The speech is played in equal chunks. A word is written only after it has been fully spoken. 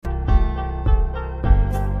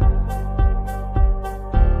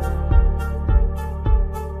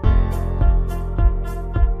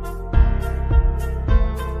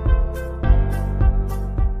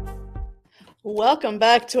welcome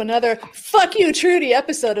back to another Fuck You Trudy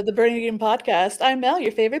episode of the Burning Green Podcast. I'm Mel,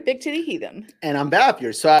 your favorite big titty heathen. And I'm Baph,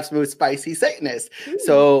 your soft, smooth, spicy Satanist.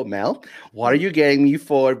 So, Mel, what are you getting me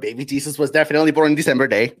for Baby Jesus was definitely born on December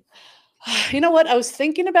Day? You know what? I was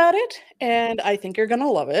thinking about it, and I think you're going to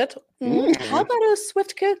love it. How about a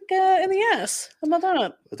swift kick in the ass? How about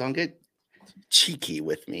that? Well, don't get cheeky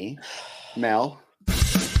with me, Mel.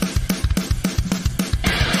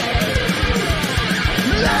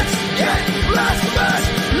 Let's get blasphemous.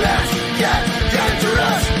 Let's get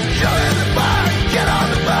dangerous. Jump in the bar, get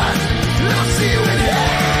on the bus. We'll see you in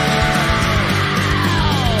hell.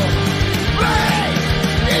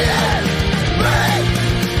 Break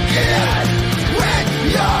it with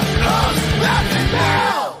your host, Laughing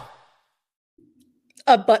Mel.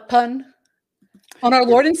 A butt pun on our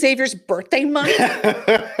Lord and Savior's birthday month.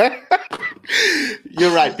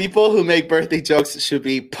 You're right. People who make birthday jokes should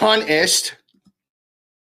be punished.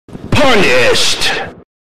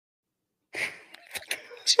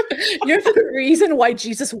 You're the reason why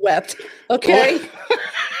Jesus wept, okay?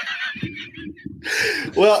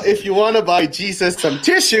 Well, if you want to buy Jesus some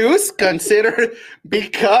tissues, consider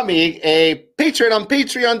becoming a patron on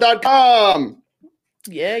patreon.com.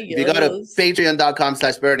 Yeah. If you go to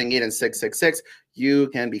patreon.com/burningeden666, you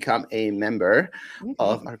can become a member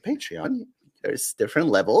of our Patreon. There's different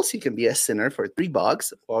levels. You can be a sinner for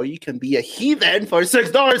 $3, or you can be a heathen for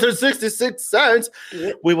 $6.66.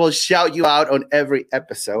 We will shout you out on every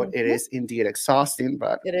episode. It is indeed exhausting,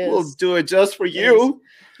 but we'll do it just for you.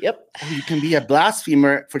 Yep. Or you can be a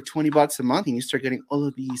blasphemer for $20 a month, and you start getting all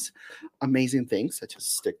of these amazing things, such as a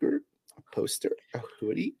sticker, a poster, a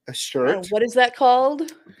hoodie, a shirt. What is that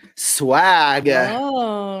called? Swag.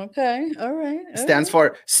 Oh, okay. All right. Stands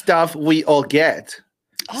for stuff we all get.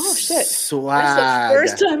 Oh, shit. Swag. That's the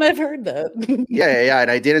first time I've heard that. Yeah. And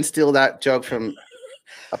I didn't steal that joke from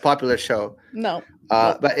a popular show. No.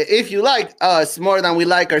 But if you like us more than we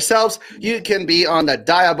like ourselves, you can be on the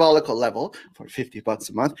diabolical level for $50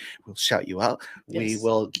 a month. We'll shout you out. Yes. We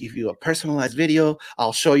will give you a personalized video.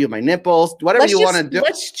 I'll show you my nipples. Whatever you want to do.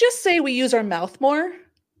 Let's just say we use our mouth more.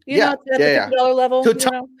 You know, at the $50 level. To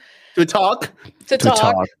talk.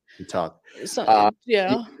 So,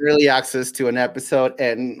 early access to an episode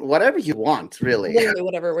and whatever you want, really. Literally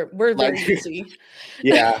whatever. We're very easy.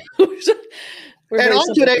 Yeah. And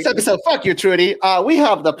on today's episode, fuck you, Trudy, we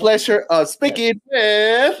have the pleasure of speaking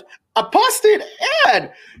with Apostate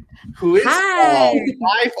Ed, who is the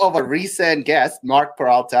wife of a recent guest, Mark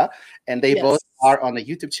Peralta, and they both are on the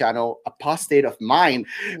YouTube channel Apostate of Mine.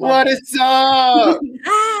 What is up?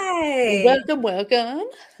 Hi. Welcome.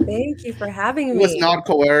 Thank you for having me. She was not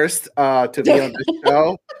coerced to be on the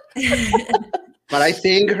show, but I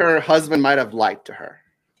think her husband might have lied to her.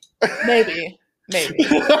 Maybe.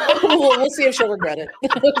 We'll see if she'll regret it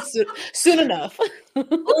soon enough.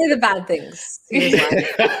 Only the bad things. He's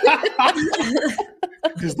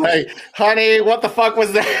like, honey, what the fuck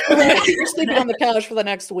was that? You're sleeping on the couch for the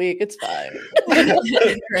next week. It's fine.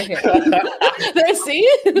 There, see?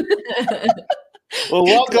 Well,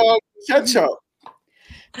 welcome to Show.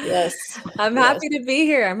 Yes. I'm happy to be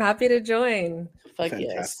here. I'm happy to join. Fuck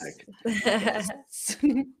fantastic. Yes.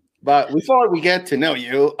 But before we get to know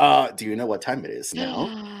you, do you know what time it is now?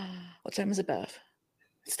 What time is it, Baph?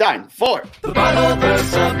 It's time for the Bible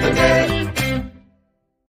verse of the day.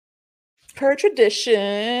 Per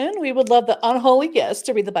tradition, we would love the unholy guest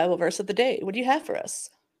to read the Bible verse of the day. What do you have for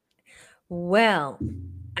us? Well,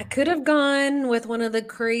 I could have gone with one of the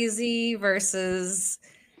crazy verses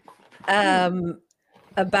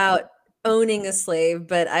about owning a slave,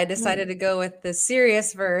 but I decided to go with the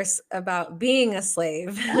serious verse about being a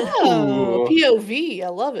slave. Oh, POV. I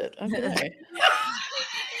love it. Okay.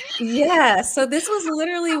 Yeah, so this was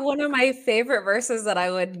literally one of my favorite verses that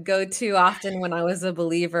I would go to often when I was a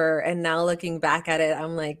believer, and now looking back at it,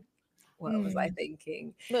 I'm like, what was I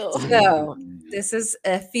thinking? No. So this is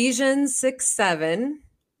Ephesians 6:7,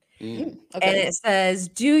 and it says,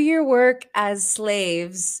 do your work as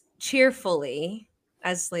slaves cheerfully,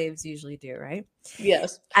 as slaves usually do, right?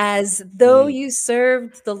 Yes. As though you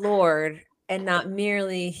served the Lord and not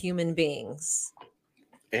merely human beings.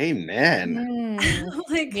 Amen.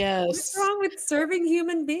 Like, what's wrong with serving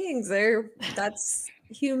human beings? That's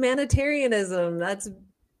humanitarianism. That's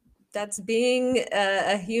being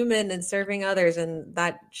a human and serving others, and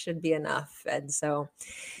that should be enough. And so,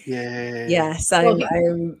 yes, I'm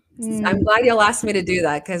glad y'all asked me to do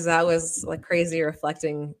that, because that was like crazy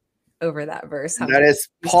reflecting over that verse. That is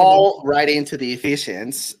Paul writing to the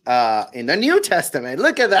Ephesians in the New Testament.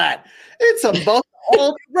 Look at that. It's on both.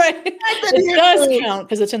 Right. It does count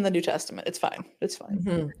because it's in the New Testament. It's fine. It's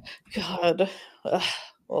fine. God.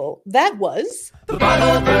 Well, that was The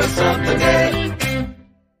Bible verse of the day.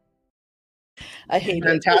 I hate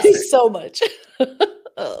Fantastic. it so much.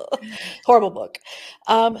 Horrible book.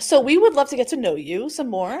 So we would love to get to know you some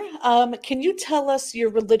more. Can you tell us your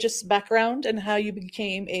religious background and how you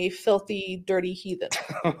became a filthy, dirty heathen?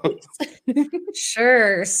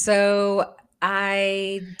 Sure. So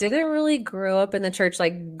I didn't really grow up in the church,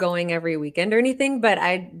 like going every weekend or anything, but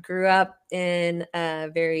I grew up in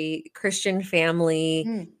a very Christian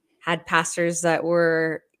family, had pastors that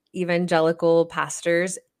were evangelical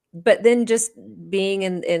pastors. But then just being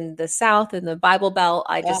in the South, in the Bible Belt,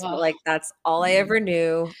 I just felt like that's all I ever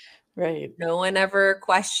knew. Right. No one ever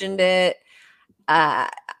questioned it.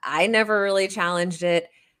 I never really challenged it.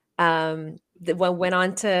 Went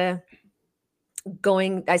on to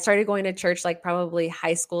I started going to church like probably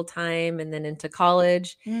high school time and then into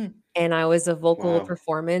college. And I was a vocal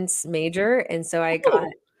performance major. And so I got,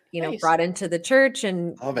 nice. brought into the church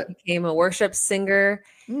and became a worship singer.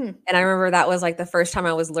 And I remember that was like the first time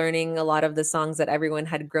I was learning a lot of the songs that everyone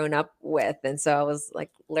had grown up with. And so I was like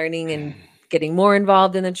learning and getting more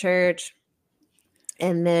involved in the church.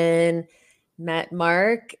 And then met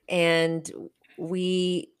Mark and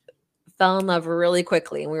we fell in love really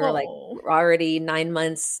quickly. And we were like already 9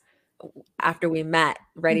 months after we met,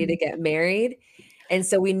 ready to get married. And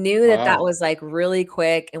so we knew that that was like really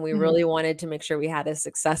quick and we really wanted to make sure we had a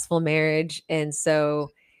successful marriage. And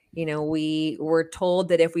so, we were told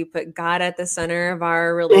that if we put God at the center of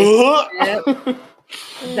our relationship,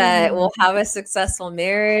 that we'll have a successful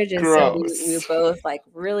marriage. And so we both like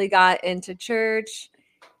really got into church,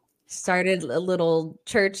 started a little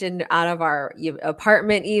church out of our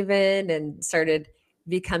apartment even, and started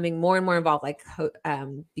becoming more and more involved, like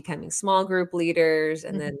becoming small group leaders.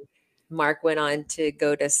 And then Mark went on to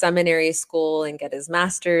go to seminary school and get his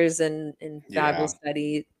master's in Bible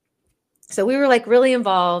study. So we were like really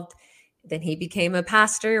involved. Then he became a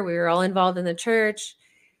pastor. We were all involved in the church.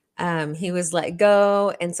 He was let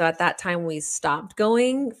go. And so at that time we stopped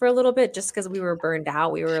going for a little bit just because we were burned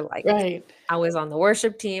out. We were like, I was on the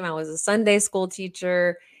worship team. I was a Sunday school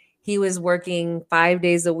teacher. He was working 5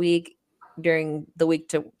 days a week during the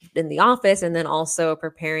week in the office, and then also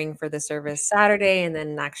preparing for the service Saturday, and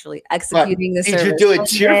then actually executing the service. Did you do it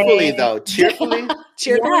cheerfully though? Cheerfully?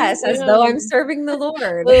 Yes, as though I'm serving the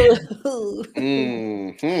Lord.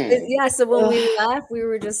 Yeah, so when we left, we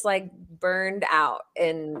were just like burned out.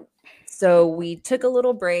 And so we took a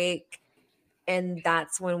little break, and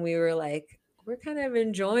that's when we were like, we're kind of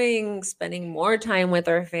enjoying spending more time with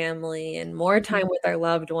our family and more time with our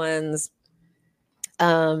loved ones.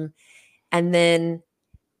 And then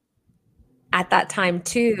at that time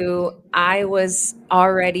too, I was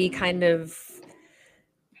already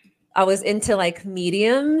I was into like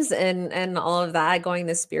mediums and all of that, going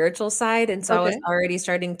the spiritual side. And so I was already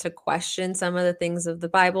starting to question some of the things of the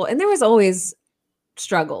Bible. And there was always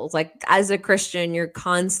struggles. Like as a Christian, you're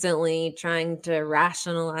constantly trying to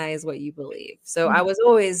rationalize what you believe. So I was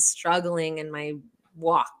always struggling in my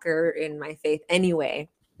walk or in my faith anyway.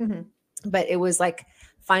 But it was like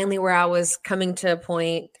finally where I was coming to a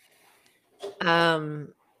point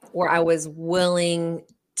where I was willing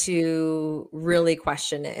to really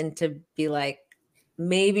question it and to be like,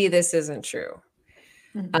 maybe this isn't true.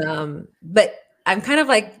 But I'm kind of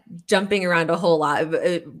like jumping around a whole lot.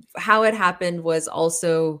 How it happened was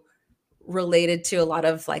also related to a lot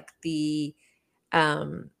of like the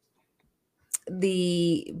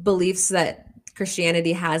beliefs that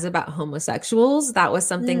Christianity has about homosexuals. That was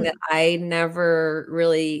something that I never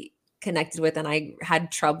really connected with, and I had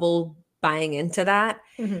trouble buying into that.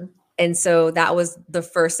 And so that was the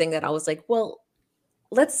first thing that I was like, well,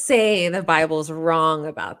 let's say the Bible's wrong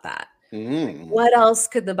about that. What else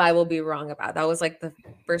could the Bible be wrong about? That was like the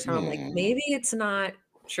first time I'm like, maybe it's not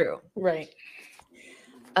true. Right.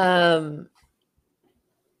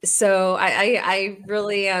 So I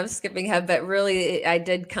really am skipping ahead, but really I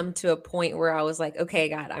did come to a point where I was like, okay,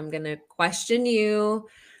 God, I'm going to question you.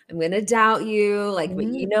 I'm going to doubt you. Like, but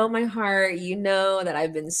you know my heart, you know that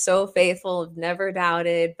I've been so faithful, I've never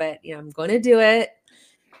doubted, but I'm going to do it.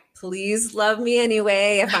 Please love me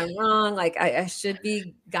anyway. If I'm wrong, like I should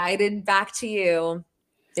be guided back to you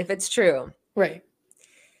if it's true. Right.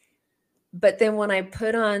 But then when I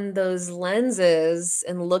put on those lenses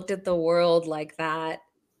and looked at the world like that,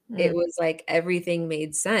 it was like everything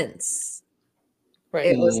made sense. Right.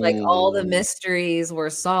 It was like all the mysteries were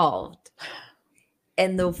solved.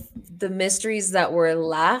 And the mysteries that were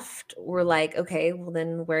left were like, okay, well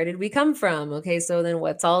then where did we come from? Okay, so then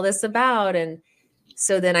what's all this about? And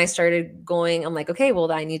so then I started going, I'm like, okay,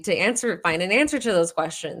 well, I need to find an answer to those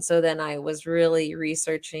questions. So then I was really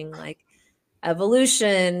researching like,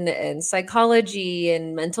 evolution and psychology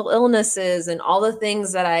and mental illnesses and all the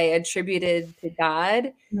things that I attributed to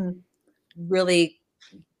God, really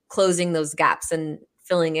closing those gaps and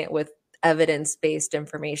filling it with evidence-based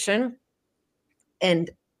information. And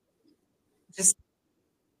just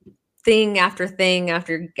thing after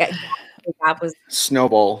the gap was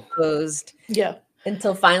snowball closed. Yeah.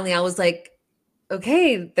 Until finally I was like,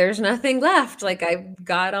 okay, there's nothing left. Like I've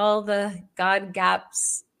got all the God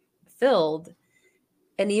gaps filled.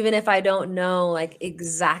 And even if I don't know like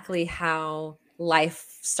exactly how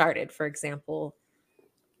life started, for example,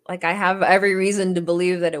 like I have every reason to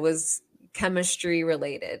believe that it was chemistry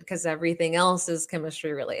related because everything else is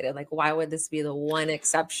chemistry related. Like why would this be the one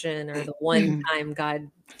exception or the one time God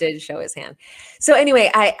did show his hand? So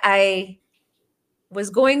anyway, I was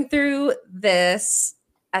going through this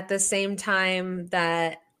at the same time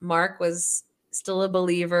that Mark was still a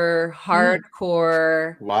believer,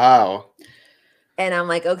 hardcore. Wow. And I'm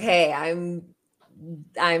like, okay, I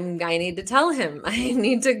need to tell him. I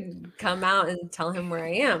need to come out and tell him where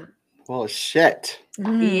I am. Well, shit.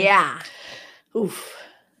 Yeah. Oof.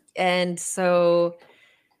 And so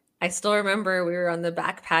I still remember we were on the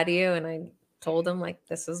back patio and I told him like,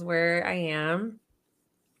 this is where I am.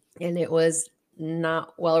 And it was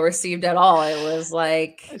not well received at all. It was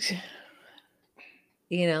like,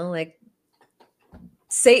 like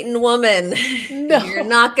Satan woman, you're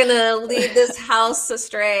not going to lead this house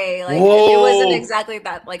astray. Like it wasn't exactly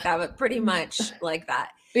that like that, but pretty much like that.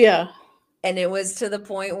 Yeah. And it was to the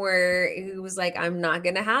point where he was like, I'm not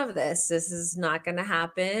going to have this. This is not going to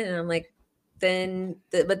happen. And I'm like,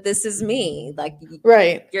 but this is me. Like,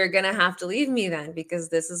 right. You're going to have to leave me then because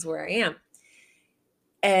this is where I am.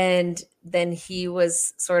 And then he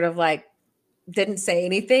was sort of like, didn't say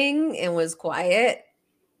anything and was quiet.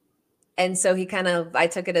 And so I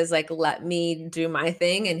took it as like, let me do my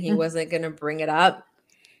thing. And he wasn't going to bring it up.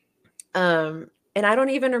 And I don't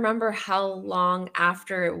even remember how long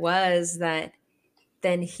after it was that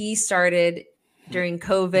then he started during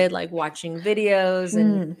COVID, like watching videos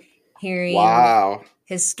and hearing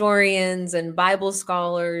historians and Bible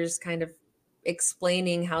scholars kind of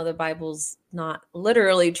explaining how the Bible's not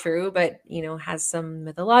literally true, but, has some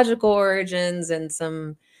mythological origins and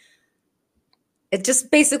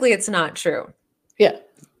it's not true. Yeah.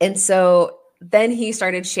 And so then he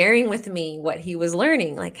started sharing with me what he was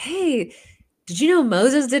learning. Like, hey, did you know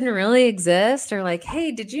Moses didn't really exist? Or like,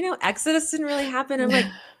 hey, did you know Exodus didn't really happen? I'm like,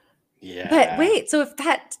 yeah. But wait, so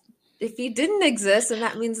if he didn't exist, and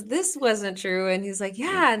that means this wasn't true. And he's like,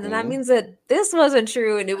 yeah, and then that means that this wasn't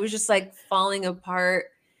true. And it was just like falling apart.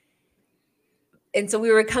 And so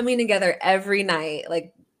we were coming together every night,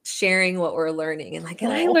 like sharing what we're learning. And like,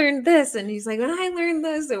 and I learned this. And he's like, and I learned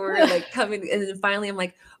this. And we're like coming. And then finally I'm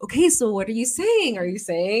like, okay, so what are you saying? Are you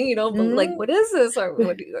saying, like, what is this? Or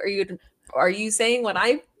what are you saying what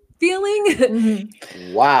I'm feeling?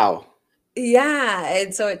 Wow. Yeah.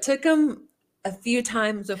 And so it took him a few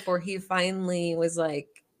times before he finally was like,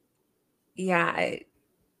 I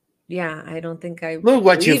don't think I look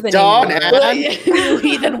what you've done, you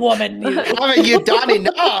heathen woman. Haven't you done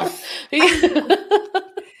enough?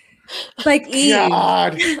 Like Eve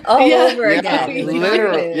all over again.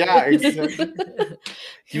 Literally. Yeah. Exactly.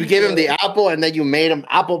 You gave him the apple and then you made him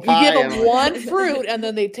apple pie. You give him one fruit and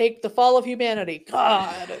then they take the fall of humanity.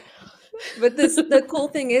 God. But the cool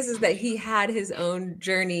thing is that he had his own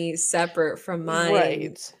journey separate from mine.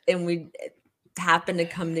 Right. And we happened to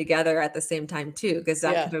come together at the same time too, because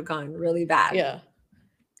that could have gone really bad. Yeah.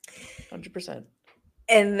 100%.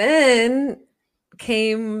 And then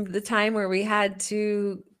came the time where we had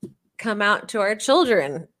to come out to our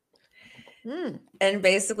children and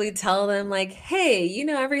basically tell them like, hey,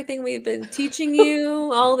 everything we've been teaching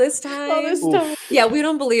you all this time. Yeah, we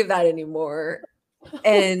don't believe that anymore.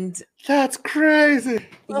 And that's crazy.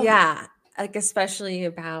 Yeah. Like especially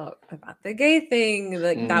about the gay thing.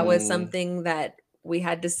 Like that was something that we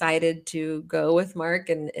had decided to go with Mark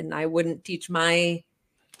and I wouldn't teach my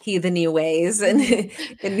heatheny ways and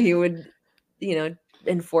he would,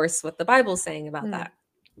 enforce what the Bible's saying about that.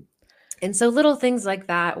 And so little things like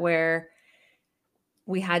that where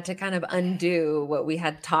we had to kind of undo what we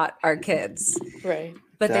had taught our kids. Right.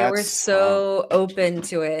 But they were so open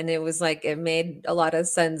to it. And it was like, it made a lot of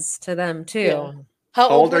sense to them too. Yeah. How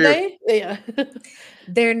old were they? Yeah.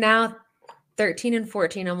 They're now 13 and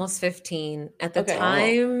 14, almost 15. At the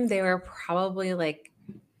time, they were probably like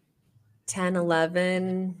 10,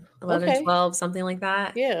 11, 12, something like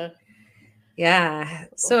that. Yeah. Yeah.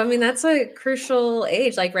 So, I mean, that's a crucial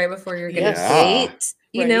age, like right before you're going to date.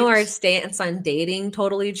 Our stance on dating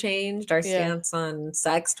totally changed. Our stance on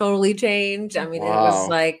sex totally changed. I mean, it was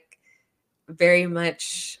like very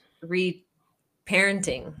much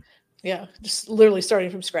re-parenting. Yeah, just literally starting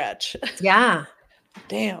from scratch. Yeah.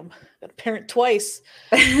 Damn, got to parent twice.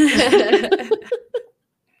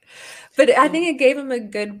 But I think it gave him a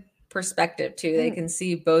good perspective too. They can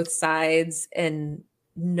see both sides and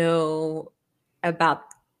know about,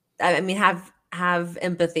 I mean, have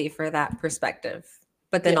empathy for that perspective,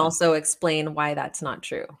 but then also explain why that's not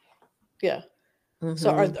true. Yeah.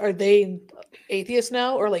 So are they atheists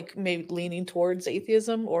now, or like maybe leaning towards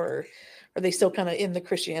atheism, or are they still kind of in the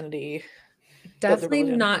Christianity? Definitely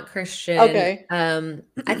not Christian. Okay.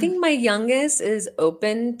 I think my youngest is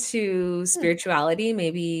open to spirituality,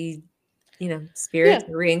 maybe, you know, spirits,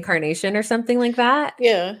 reincarnation or something like that.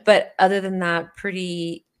 Yeah. But other than that,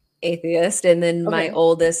 pretty atheist. And then my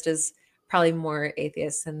oldest is probably more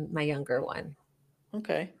atheist than my younger one.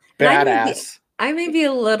 Okay. Badass. I may be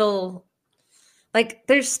a little, like,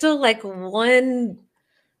 there's still like one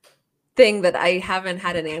thing that I haven't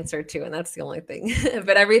had an answer to, and that's the only thing.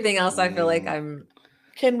 But everything else, I feel like I'm.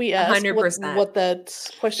 Can we ask 100%. What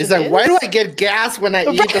that question is? Like, why do I get gas when I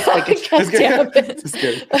eat the fucking?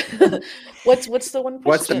 What's the one question?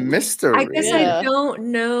 What's the mystery? I guess I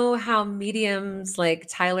don't know how mediums like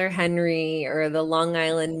Tyler Henry or the Long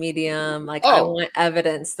Island medium, like I want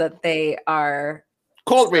evidence that they are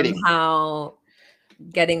cold reading, somehow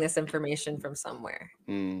getting this information from somewhere.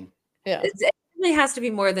 Yeah. It has to be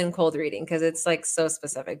more than cold reading because it's like so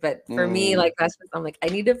specific. But for me, like that's just, I'm like, I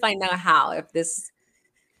need to find out how, if this.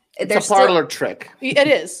 It's a parlor trick. It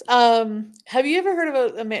is. Have you ever heard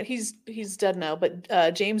of a man? He's dead now, but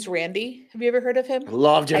James Randi. Have you ever heard of him? I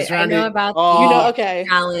love James Randi. I know about you know. Okay.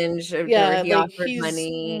 Challenge. Yeah, he offered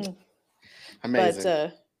money. Amazing.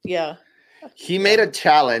 But yeah, he made a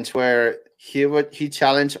challenge where he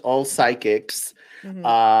challenged all psychics.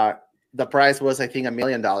 The prize was, I think, $1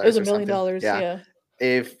 million. It was $1 million. Yeah.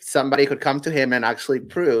 If somebody could come to him and actually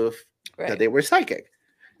prove that they were psychic.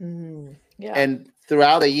 Yeah. And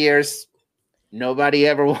throughout the years, nobody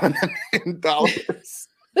ever won $1 million.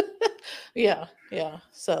 Yeah.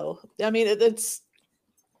 So, I mean, it's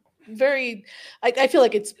very, I feel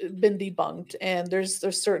like it's been debunked, and there's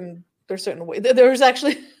certain ways. There's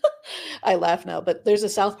actually, I laugh now, but there's a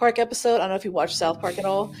South Park episode. I don't know if you watch South Park at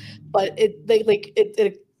all, but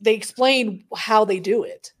they explain how they do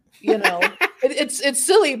it. You know, it's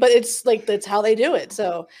silly, but it's like, that's how they do it.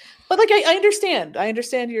 So, but like, I understand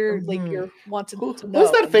you're like, you're wanting to know. Who's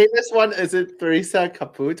that famous one? Is it Teresa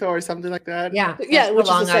Caputo or something like that? Yeah. Which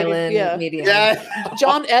Long is the second, Island medium. Yeah.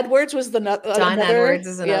 John Edwards was John Edwards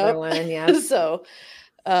is another one. Yeah. So,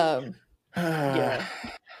 yeah.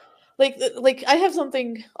 Like I have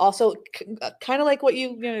something also kind of like what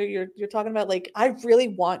you're talking about. Like, I really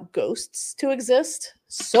want ghosts to exist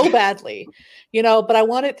so badly, but I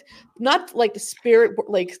want it not like the spirit,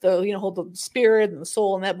 like the hold the spirit and the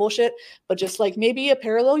soul and that bullshit, but just like maybe a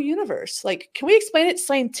parallel universe. Like, can we explain it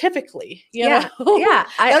scientifically? Yeah,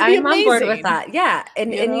 I'm on board with that. Yeah,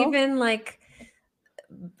 and even like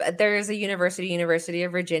there is a University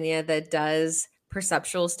of Virginia that does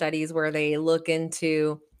perceptual studies where they look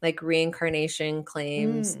into like reincarnation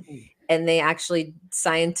claims, and they actually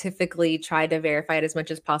scientifically try to verify it as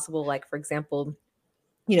much as possible. Like, for example,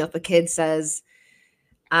 if a kid says,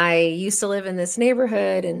 I used to live in this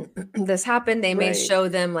neighborhood and this happened, they may show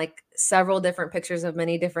them like several different pictures of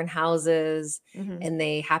many different houses, and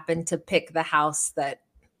they happen to pick the house that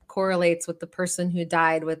correlates with the person who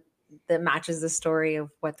died, that matches the story of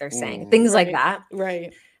what they're saying. Things like that.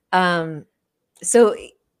 Right. So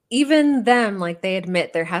even them, like, they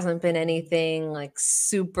admit there hasn't been anything like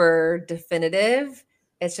super definitive.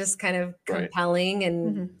 It's just kind of compelling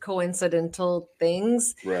and coincidental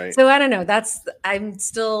things. Right. So I don't know. I'm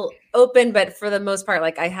still open, but for the most part,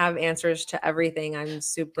 like, I have answers to everything. I'm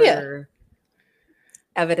super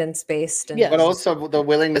evidence-based. But also the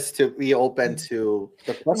willingness to be open to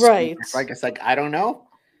the question. Right. Like, it's like, I don't know.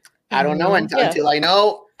 I don't know until I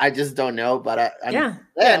know. I just don't know, but I'm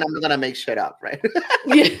not gonna make shit up, right?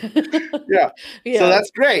 Yeah. So that's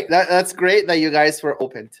great. That's great that you guys were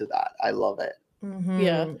open to that. I love it.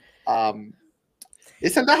 Yeah.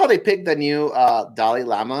 Isn't that how they picked the new Dalai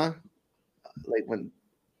Lama? Like, when?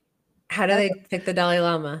 How do they pick the Dalai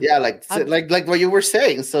Lama? Yeah, like what you were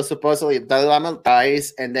saying. So supposedly Dalai Lama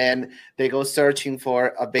dies, and then they go searching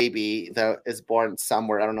for a baby that is born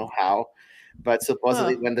somewhere. I don't know how. But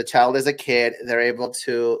supposedly when the child is a kid,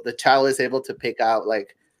 the child is able to pick out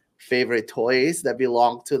like favorite toys that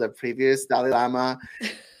belong to the previous Dalai Lama.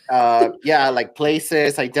 Like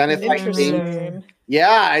places, identify things.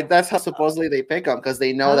 Yeah, that's how supposedly they pick them, because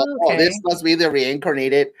they know that this must be the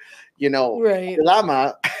reincarnated, Dalai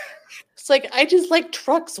Lama. It's like, I just like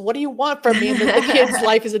trucks. What do you want from me? And the kid's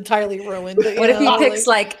life is entirely ruined. What if he picks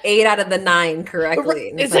like 8 out of the 9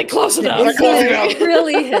 correctly? It's like close enough. Is it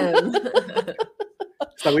really him?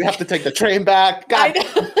 So we have to take the train back. God,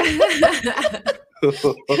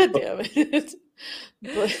 God damn it.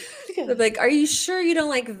 But, like, are you sure you don't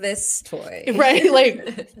like this toy? Right,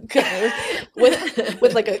 like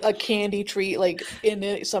with like a candy treat like in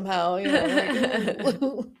it somehow, you know. Like,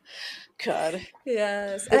 God.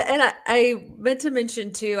 Yes. And I meant to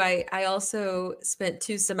mention too, I also spent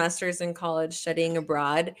 2 semesters in college studying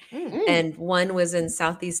abroad, and one was in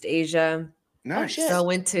Southeast Asia. nice. shit. So I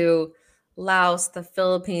went to Laos, the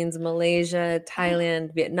Philippines, Malaysia,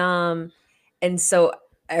 Thailand, Vietnam. And so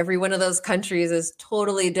every one of those countries is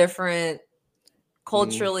totally different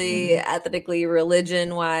culturally, ethnically,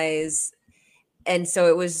 religion-wise. And so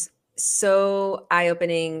it was so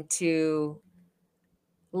eye-opening to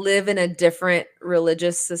live in a different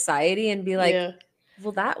religious society and be like,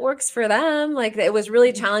 well, that works for them. Like, it was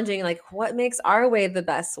really challenging. Like, what makes our way the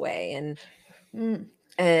best way? And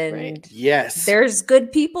Right. Yes. there's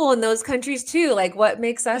good people in those countries too. Like, what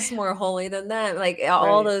makes us more holy than them? Like,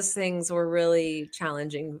 all those things were really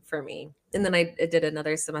challenging for me. And then I did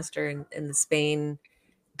another semester in the Spain,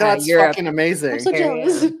 That's Europe. fucking amazing. I'm so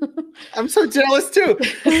jealous. I'm so jealous too.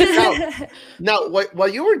 Now, while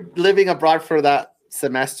you were living abroad for that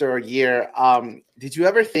semester or year, did you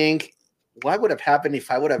ever think, what would have happened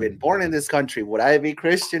if I would have been born in this country? Would I be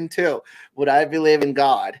Christian too? Would I believe in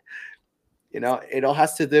God? You know, it all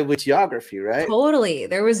has to do with geography, right? Totally.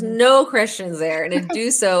 There was no Christians there. And to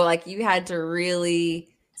do so, like, you had to really,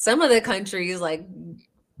 some of the countries, like,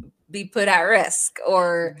 be put at risk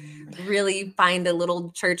or really find a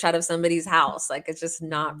little church out of somebody's house. Like, it's just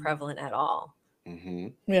not prevalent at all.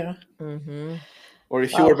 Yeah. Or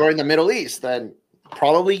if you were born in the Middle East, then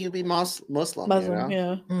probably you'd be Muslim, you know?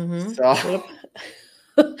 Yeah. So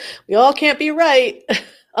We all can't be right.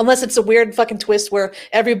 Unless it's a weird fucking twist where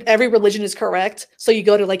every religion is correct. So you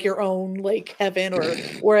go to like your own like heaven or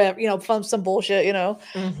wherever, you know, from some bullshit, you know.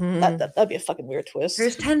 That'd be a fucking weird twist.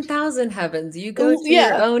 There's 10,000 heavens. You go to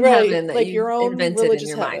your own heaven that like you your own invented religious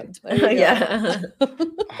in your heaven. mind. Yeah.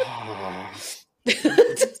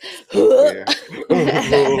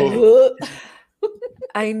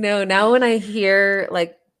 I know. Now when I hear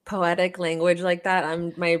like poetic language like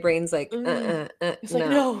that, my brain's like, it's like,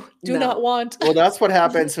 no, do not want. Well, that's what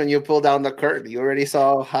happens when you pull down the curtain. You already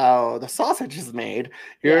saw how the sausage is made.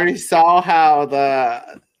 You already saw how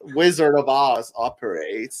the Wizard of Oz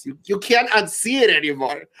operates. You can't unsee it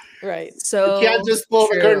anymore. Right. So you can't just pull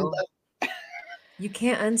the curtain. You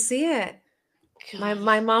can't unsee it.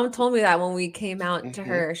 My mom told me that when we came out to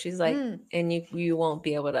her. She's like, and you won't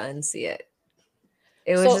be able to unsee it.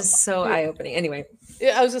 It was just so eye-opening. Anyway.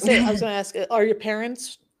 Yeah, I was gonna ask, are your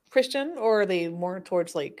parents Christian or are they more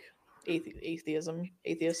towards like atheist?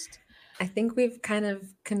 I think we've kind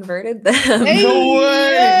of converted them. Hey, no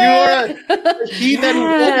way! You're a heathen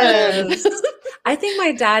woman. I think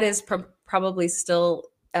my dad is probably still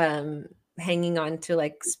hanging on to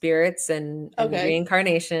like spirits and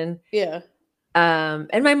reincarnation. Yeah.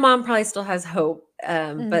 And my mom probably still has hope.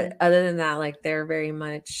 But other than that, like they're very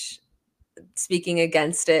much speaking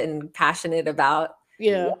against it and passionate about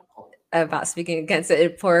speaking against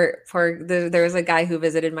it. There was a guy who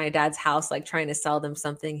visited my dad's house, like trying to sell them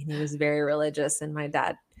something, and he was very religious, and my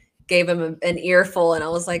dad gave him an earful, and I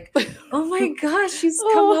was like, oh my gosh, he's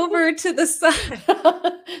come over to the side.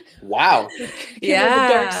 Wow. Yeah.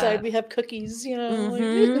 The dark side, we have cookies, you know.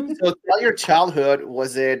 So throughout your childhood,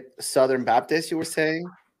 was it Southern Baptist you were saying?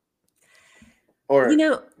 Or you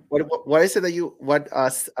know, what is it that you what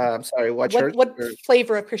church? What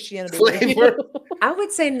flavor of Christianity? Flavor? I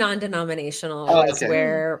would say non-denominational is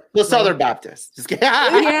where the Southern Baptist. Just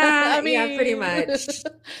yeah, pretty much.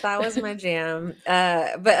 That was my jam.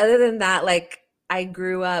 But other than that, like I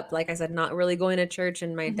grew up, like I said, not really going to church,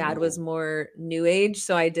 and my dad was more New Age,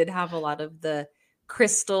 so I did have a lot of the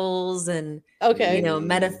crystals and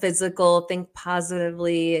metaphysical, think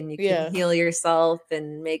positively, and you can heal yourself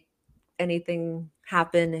and make anything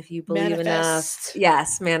happen if you believe enough.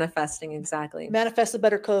 Yes, manifesting, exactly. Manifest a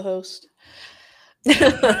better co-host.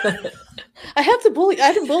 I haven't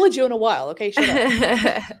bullied you in a while. Okay, shut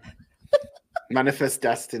up. Manifest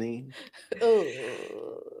destiny. Oh.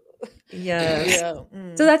 Yes. Yeah.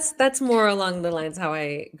 So that's more along the lines how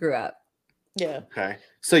I grew up. Yeah. Okay.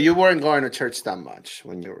 So you weren't going to church that much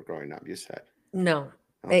when you were growing up, you said? No.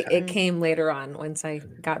 Okay. It came later on once I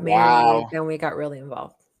got married and we got really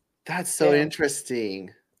involved. That's so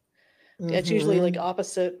interesting. Yeah, it's usually like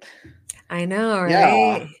opposite. I know,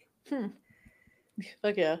 right? Yeah.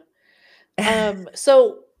 Okay.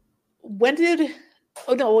 So when did?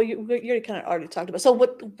 Oh no, well, you kind of already talked about. So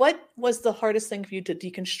what was the hardest thing for you to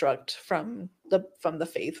deconstruct from the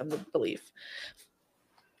faith, from the belief?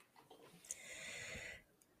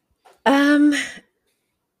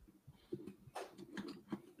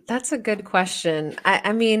 That's a good question.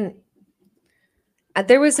 I mean,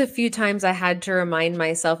 there was a few times I had to remind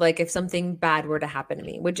myself, like, if something bad were to happen to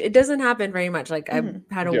me, which it doesn't happen very much. Like, I've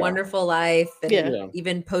had a wonderful life, and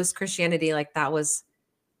even post Christianity, like, that was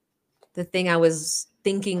the thing I was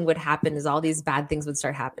thinking would happen, is all these bad things would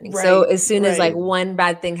start happening. Right. So as soon as like one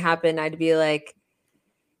bad thing happened, I'd be like,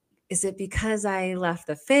 is it because I left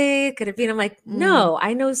the faith? Could it be? And I'm like, no,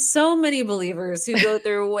 I know so many believers who go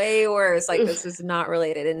through way worse. Like, this is not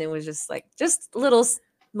related. And it was just like, just little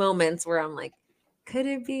moments where I'm like, could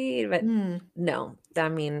it be? But no, I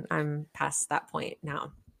mean, I'm past that point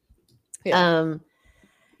now. Yeah.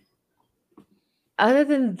 Other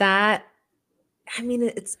than that, I mean,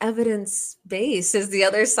 it's evidence-based is the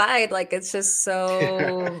other side. Like, it's just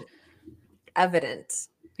so evident.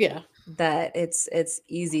 Yeah. That it's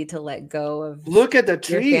easy to let go of. Look at the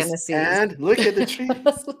trees, and look at the trees.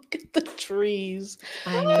 Look at the trees.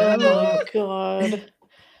 I know. Oh my God.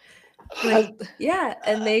 Like, yeah,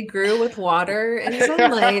 and they grew with water and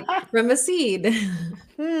sunlight from a seed.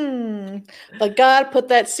 But God put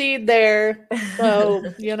that seed there. So,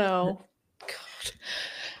 you know.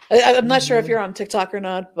 God. I'm not sure if you're on TikTok or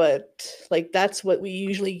not, but like that's what we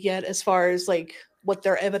usually get as far as like what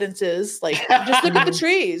their evidence is. Like, just look at the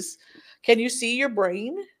trees. Can you see your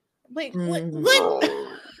brain? Like, what?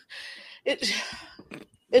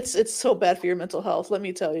 It's so bad for your mental health. Let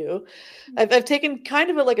me tell you, I've taken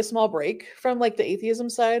kind of a small break from like the atheism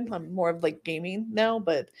side. I'm more of like gaming now,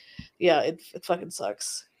 but yeah, it fucking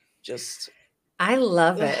sucks. Just, I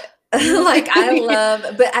love it. Like, I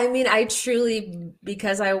love, but I mean, I truly,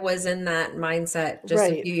 because I was in that mindset just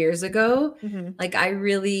a few years ago, like I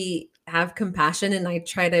really have compassion, and I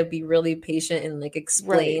try to be really patient and like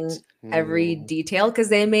explain every detail, because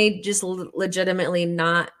they may just legitimately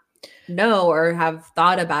not know or have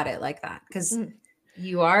thought about it like that, because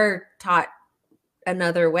you are taught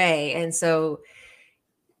another way. And so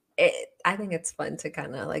I think it's fun to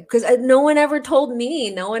kind of like, because no one ever told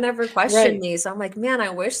me, no one ever questioned me. So I'm like, man, I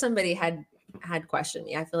wish somebody had questioned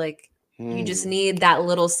me. I feel like you just need that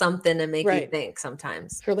little something to make you think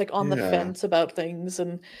sometimes. If you're like on the fence about things.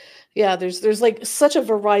 And yeah, there's like such a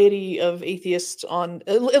variety of atheists on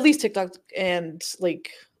at least TikTok, and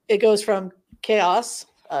like it goes from chaos,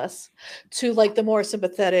 us, to like the more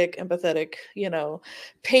sympathetic, empathetic, you know,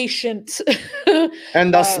 patient,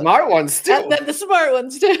 and the smart ones too. And the smart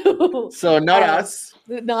ones too. So not us,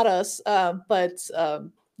 but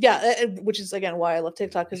yeah, which is again why I love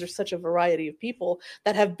TikTok, because there's such a variety of people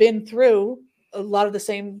that have been through a lot of the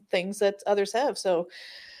same things that others have. So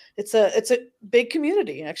it's a big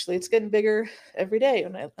community. Actually, it's getting bigger every day,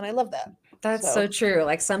 and I love that. That's so true.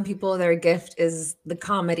 Like, some people, their gift is the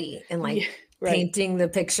comedy and like painting the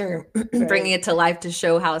picture, bringing it to life to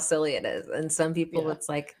show how silly it is. And some people, it's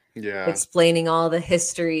like explaining all the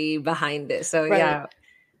history behind it. So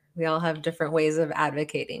we all have different ways of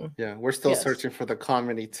advocating. Yeah, we're still searching for the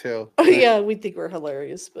comedy too. Oh yeah, we think we're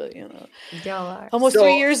hilarious, but you know, y'all are. Almost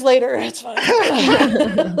 3 years later, it's fine.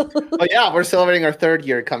 Oh yeah, we're celebrating our 3rd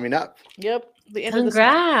year coming up. Yep, the end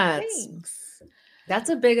Congrats. of this month. Thanks. That's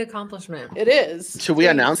a big accomplishment. It is. Should we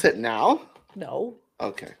announce it now? No.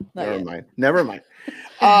 Okay. Never mind.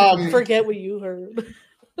 Forget what you heard.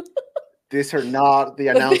 These are not the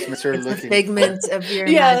announcements you're looking figment of your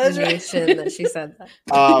imagination that she said that.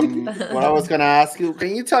 What I was going to ask you,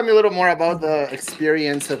 can you tell me a little more about the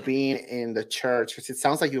experience of being in the church? Because it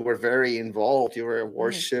sounds like you were very involved. You were a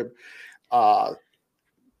worship, what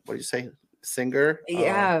do you say, singer?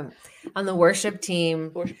 Yeah, on the worship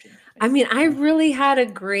team. I mean, I really had a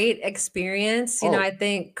great experience. You know, I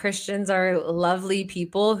think Christians are lovely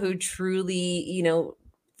people who truly, you know,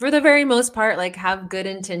 for the very most part, like have good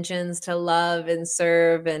intentions to love and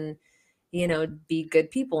serve and, you know, be good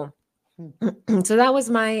people. So that was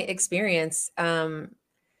my experience. So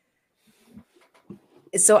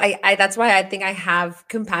I that's why I think I have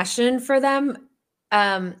compassion for them.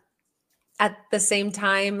 At the same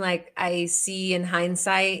time, like I see in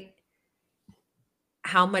hindsight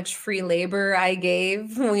how much free labor I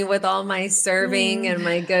gave with all my serving and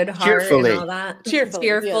my good heart and all that.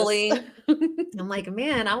 Cheerfully. Yes. I'm like,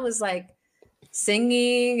 man, I was like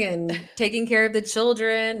singing and taking care of the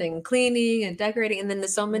children and cleaning and decorating. And then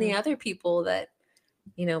there's so many other people that,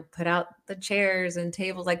 you know, put out the chairs and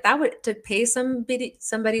tables. Like that to pay somebody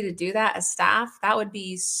to do that as staff, that would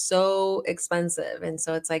be so expensive. And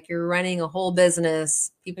so it's like you're running a whole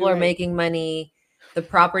business. People are making money. The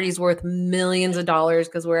property's worth millions of dollars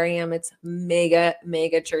because where I am, it's mega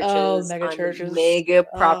churches. Oh, mega churches. Mega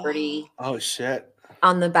property. Oh shit.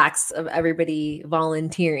 On the backs of everybody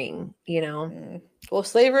volunteering, you know. Well,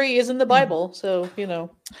 slavery is in the Bible, so you know.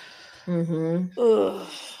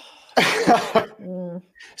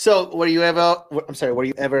 So were you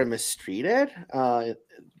ever mistreated?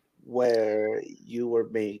 Where you were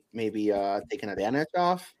maybe taken advantage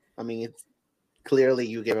of? I mean, it's clearly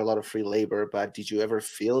you gave a lot of free labor, but did you ever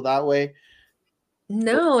feel that way?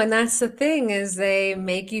 No, and that's the thing is they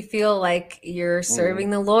make you feel like you're serving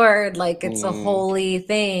the Lord, like it's a holy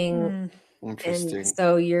thing. Interesting. And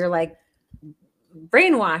so you're like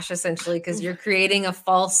brainwashed essentially because you're creating a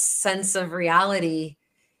false sense of reality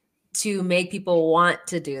to make people want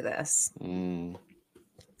to do this.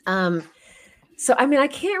 So I mean, I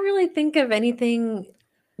can't really think of anything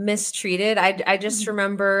mistreated. I just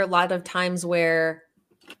remember a lot of times where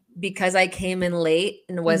because I came in late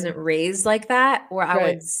and wasn't raised like that, where I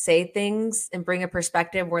would say things and bring a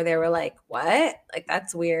perspective where they were like, what? Like,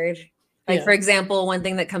 that's weird. Like, for example, one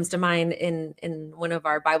thing that comes to mind in one of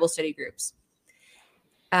our Bible study groups,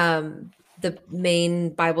 the main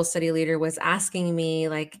Bible study leader was asking me,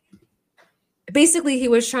 like, basically he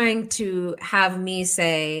was trying to have me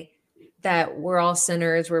say that we're all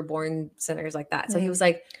sinners, we're born sinners like that. So he was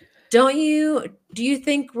like, do you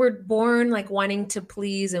think we're born like wanting to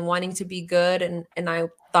please and wanting to be good? And I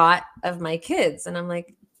thought of my kids and I'm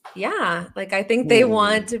like, yeah, like I think they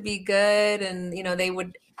want to be good. And, you know, they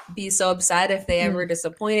would be so upset if they ever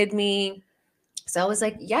disappointed me. So I was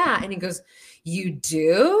like, yeah. And he goes, you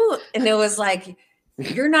do? And it was like,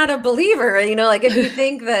 you're not a believer, you know, like if you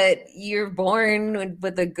think that you're born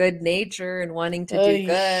with a good nature and wanting to do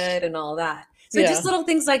good and all that. So just little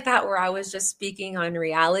things like that where I was just speaking on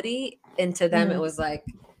reality and to them it was like,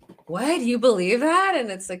 what? Do you believe that? And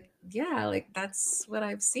it's like, yeah, like that's what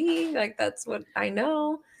I've seen. Like that's what I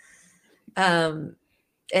know. And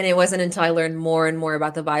it wasn't until I learned more and more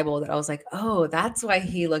about the Bible that I was like, oh, that's why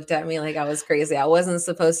he looked at me like I was crazy. I wasn't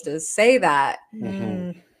supposed to say that.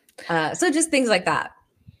 So just things like that.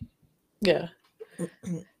 Yeah.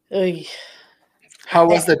 How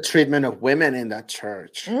was the treatment of women in that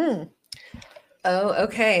church? Oh,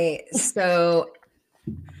 okay. So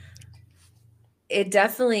it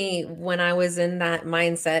definitely, when I was in that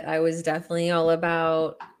mindset, I was definitely all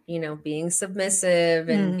about, you know, being submissive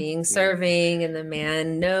and being serving. And the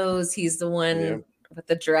man knows he's the one with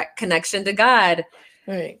the direct connection to God.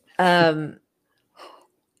 Right.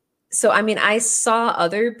 So, I mean, I saw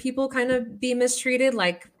other people kind of be mistreated.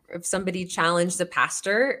 Like if somebody challenged the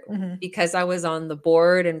pastor because I was on the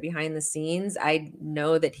board and behind the scenes, I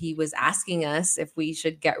know that he was asking us if we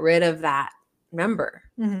should get rid of that member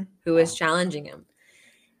who was challenging him.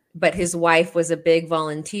 But his wife was a big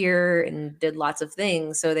volunteer and did lots of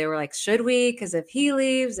things. So they were like, should we? Because if he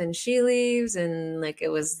leaves and she leaves and like, it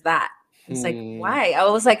was that. It's like, why? I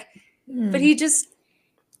was like, but he just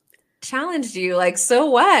challenged you, like, so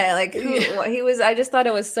what? Like he was, I just thought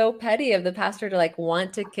it was so petty of the pastor to like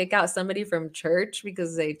want to kick out somebody from church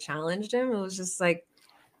because they challenged him. It was just like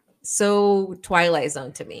so Twilight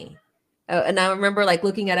Zone to me. And I remember like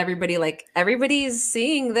looking at everybody, like everybody's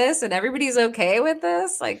seeing this and everybody's okay with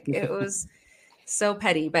this. Like it was so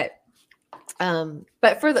petty, but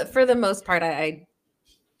for the most part, I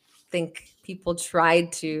think people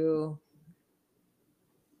tried to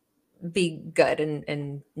be good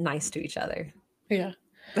and nice to each other. Yeah.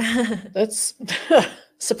 That's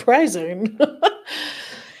surprising.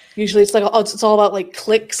 Usually it's like, it's all about like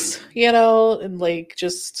clicks, you know, and like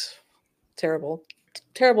just terrible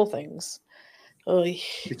things.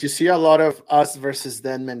 Did you see a lot of us versus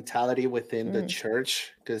them mentality within the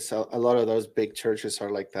church? Because a lot of those big churches are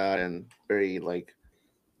like that and very like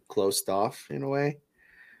closed off in a way.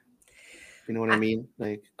 You know what I mean?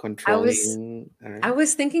 Like controlling. I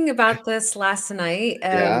was thinking about this last night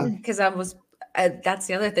because that's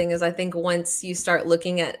the other thing is I think once you start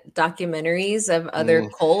looking at documentaries of other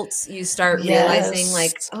cults, you start realizing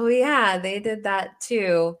like, oh yeah, they did that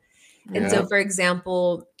too. And so, for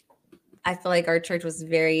example, I feel like our church was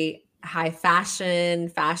very high fashion,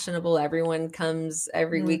 fashionable. Everyone comes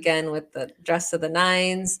every weekend with the dress of the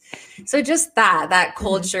nines. So just that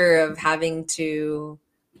culture of having to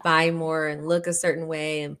buy more and look a certain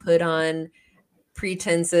way and put on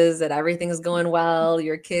pretenses that everything's going well.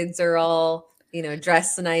 Your kids are all, you know,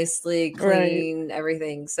 dressed nicely, clean,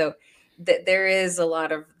 everything. So there is a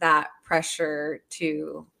lot of that pressure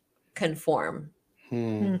to conform.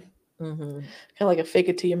 Kind of like a fake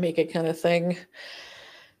it till you make it kind of thing.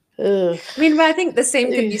 I mean, but I think the same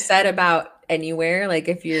could be said about anywhere. Like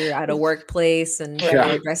if you're at a workplace and people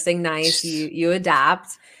are dressing nice, you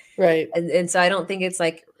adapt. Right. And so I don't think it's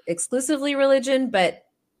like exclusively religion, but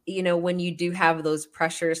you know, when you do have those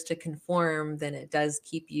pressures to conform, then it does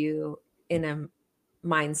keep you in a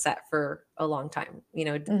mindset for a long time. You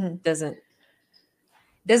know, it doesn't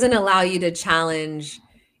allow you to challenge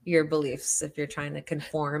your beliefs if you're trying to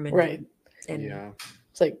conform and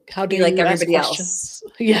it's like, how do be you like ask everybody questions?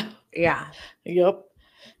 else? Yeah. Yep.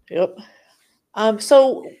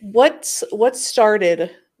 So what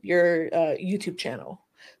started your YouTube channel?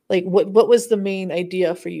 Like what was the main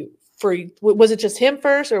idea for you? Was it just him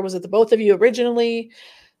first, or was it the both of you originally?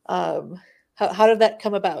 How did that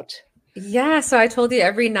come about? Yeah, so I told you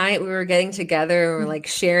every night we were getting together and we're like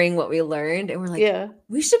sharing what we learned, and we're like,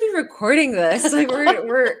 we should be recording this. Like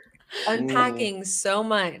we're unpacking so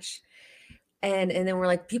much. And then we're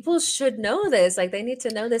like, people should know this. Like they need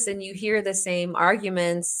to know this. And you hear the same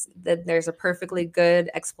arguments that there's a perfectly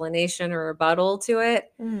good explanation or rebuttal to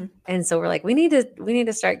it. And so we're like, we need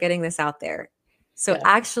to start getting this out there. So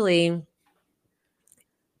actually,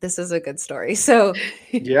 this is a good story. So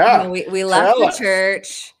you know, we left the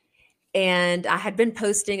church, and I had been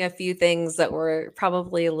posting a few things that were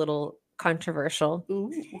probably a little controversial.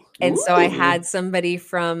 And so I had somebody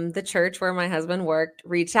from the church where my husband worked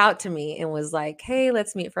reach out to me and was like, hey,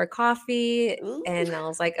 let's meet for a coffee. And I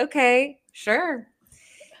was like, okay, sure.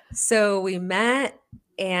 So we met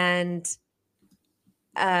and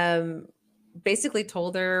basically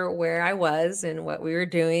told her where I was and what we were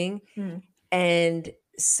doing. And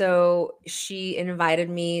so she invited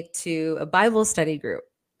me to a Bible study group.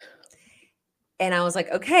 And I was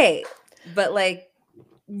like, okay, but like,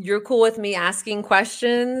 you're cool with me asking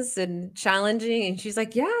questions and challenging? And she's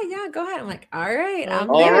like, yeah, go ahead. I'm like, all right, I'm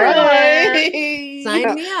there.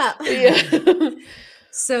 Sign me up.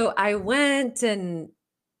 So I went, and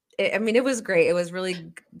it was great. It was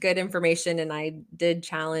really good information. And I did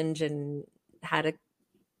challenge and had a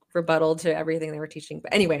rebuttal to everything they were teaching.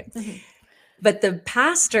 But anyway, but the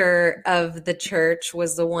pastor of the church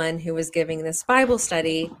was the one who was giving this Bible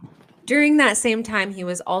study. During that same time, he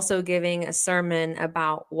was also giving a sermon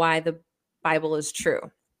about why the Bible is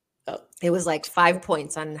true. It was like 5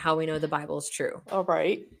 points on how we know the Bible is true. All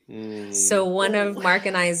right. So one of Mark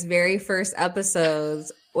and I's very first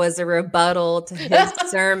episodes was a rebuttal to his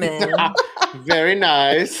sermon. Very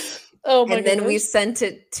nice. Oh my goodness. Then we sent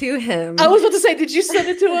it to him. I was about to say, did you send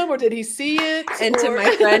it to him, or did he see it? And to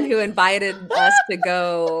my friend who invited us to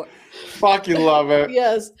go. Fucking love it.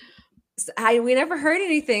 Yes. We never heard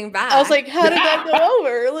anything back. I was like, how did that go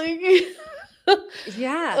over? Like,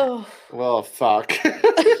 yeah. Oh. Well, fuck.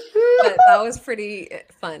 But that was pretty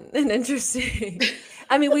fun and interesting.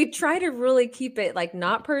 I mean, we try to really keep it like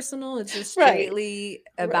not personal. It's just straightly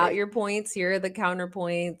about your points. Here are the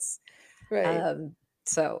counterpoints. Right.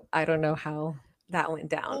 So I don't know how that went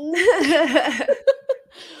down.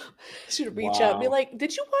 Should reach out and be like,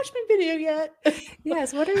 did you watch my video yet?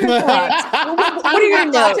 Yes. What are your thoughts? What are your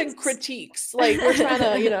notes and critiques? Like, we're trying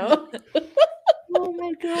to, you know. Oh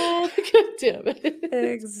my God. God damn it.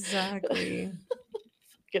 Exactly.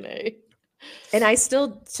 Fucking A. And I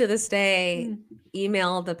still, to this day,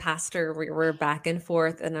 email the pastor. We're back and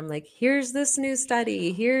forth. And I'm like, here's this new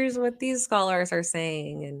study. Here's what these scholars are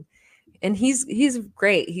saying. And he's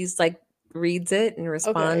great. He's like, reads it and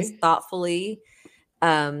responds thoughtfully.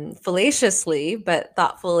 Fallaciously, but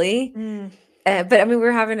thoughtfully. But I mean,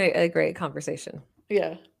 we're having a great conversation.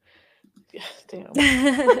 Yeah. Damn.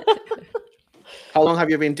 How long have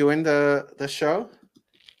you been doing the show?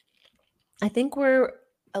 I think we're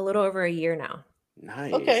a little over a year now.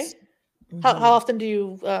 Nice. Okay. How often do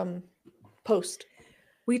you post?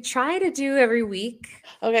 We try to do every week.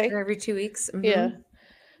 Okay. Or every 2 weeks. Yeah.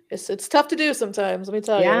 It's tough to do sometimes, let me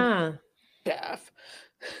tell you. Yeah. Baph.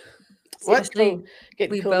 Especially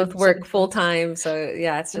we both work full time, so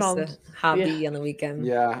yeah, it's just a hobby on the weekend.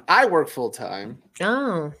 Yeah, I work full time.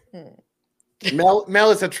 Oh,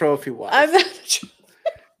 Mel is a trophy wife. I'm not She's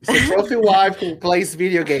a trophy wife who plays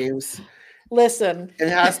video games. Listen, and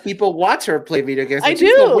has people watch her play video games. I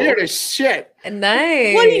do. Weird as shit.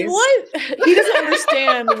 Nice. What? He doesn't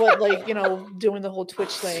understand what, like, you know, doing the whole Twitch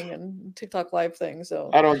thing and TikTok live thing. So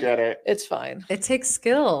I don't get it. It's fine. It takes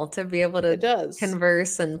skill to be able to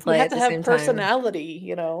converse and play. You have at to the have same personality,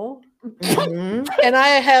 you know. And I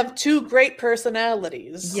have 2 great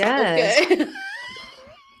personalities. Yes.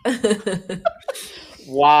 Okay.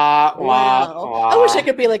 Wow. I wish I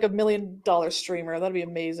could be like $1 million streamer. That'd be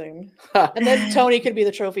amazing. And then Tony could be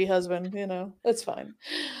the trophy husband, you know. That's fine.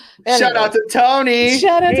 Anyway. Shout out to Tony.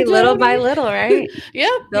 Shout out to Tony. Little by little, right?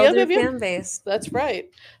 Yep. Build your fan base. That's right.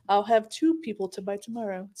 I'll have 2 people to buy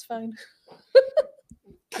tomorrow. It's fine.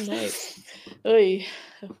 Nice. Oy.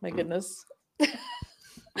 Oh my goodness.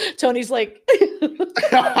 Tony's like,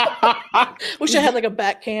 wish I had like a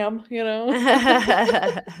back cam, you know?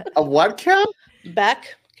 A what cam?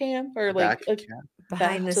 Back cam or like Back cam.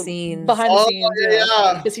 Behind the scenes. Behind the scenes,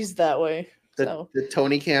 yeah. because he's that way. The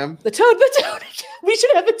Tony cam. The Tony cam. We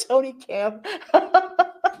should have a Tony cam.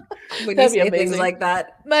 When you That'd be say amazing. things like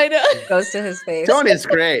that, I know. it goes to his face. Tony's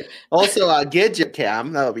great. Also, a Gidget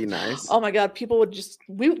cam. That would be nice. Oh my God, people would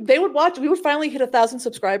they would watch. We would finally hit 1,000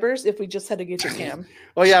 subscribers if we just had a Gidget cam.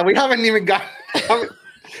 Oh yeah, we haven't even got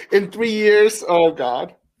in 3 years. Oh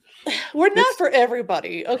God. We're not for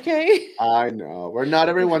everybody, okay? I know. We're not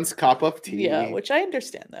everyone's cup of tea. Yeah, which I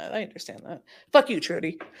understand that. Fuck you,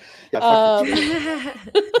 Trudy. Yeah, fuck you.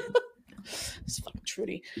 It's fucking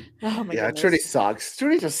Trudy. Oh my yeah, goodness. Trudy sucks.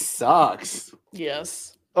 Trudy just sucks.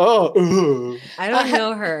 Yes. Oh. I don't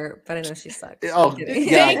know her, but I know she sucks. Oh, Kidding.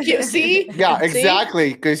 yeah. Thank you. See? Yeah,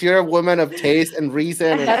 exactly. Because you're a woman of taste and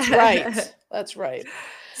reason. And That's right. That's right.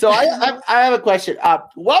 so I have a question.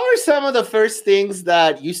 What were some of the first things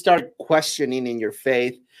that you started questioning in your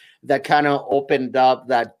faith that kind of opened up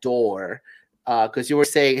that door? Because you were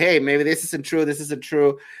saying, hey, maybe this isn't true. This isn't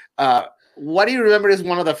true. What do you remember is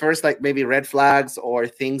one of the first, like, maybe red flags or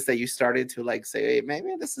things that you started to, like, say, hey,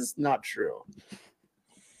 maybe this is not true?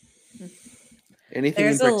 Anything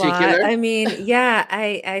There's in particular? a lot. I mean, yeah,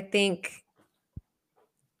 I think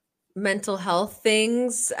mental health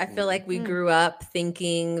things. I feel like we grew up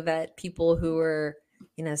thinking that people who were,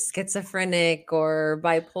 schizophrenic or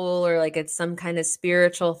bipolar, like it's some kind of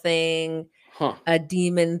spiritual thing, a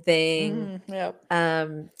demon thing.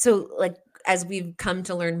 So like, as we've come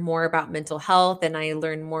to learn more about mental health and I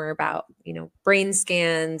learned more about, brain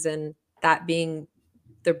scans and that being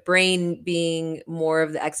the brain being more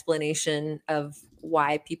of the explanation of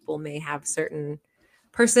why people may have certain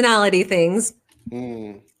personality things.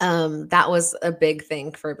 That was a big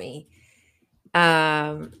thing for me.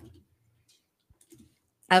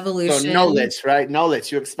 Evolution. So knowledge, right? Knowledge.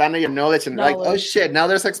 You expanded your knowledge and like, oh shit, now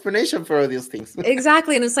there's explanation for all these things.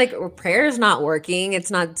 Exactly. And it's like, prayer is not working. It's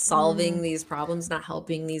not solving these problems, not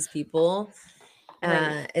helping these people.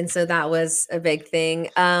 Right. And so that was a big thing.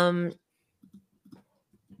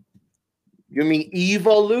 You mean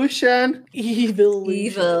evolution?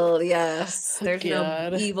 Evil, yes. There's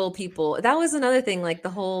no evil people. That was another thing, like the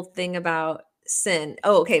whole thing about sin.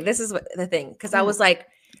 Oh, okay. This is what the thing. Because I was like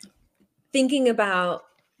thinking about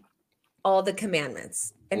all the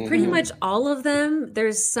commandments. And pretty much all of them,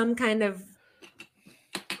 there's some kind of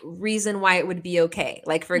reason why it would be okay.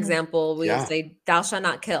 Like, for example, we say, thou shalt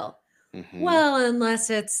not kill. Well, unless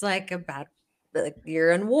it's like about, like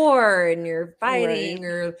you're in war and you're fighting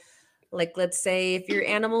or like, let's say if your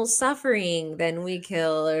animal's suffering, then we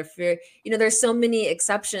kill. Or if you're, there's so many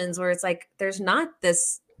exceptions where it's like, there's not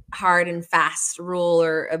this hard and fast rule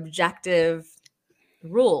or objective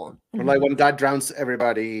rule. Or like when God drowns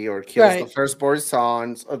everybody or kills the firstborn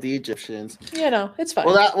sons of the Egyptians. It's fine.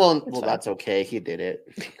 Well, that's okay. He did it.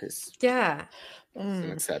 Yeah. It's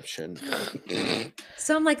an exception.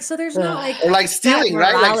 So I'm like, so there's no like, or like stealing,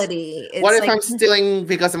 right? Like, what if like, I'm stealing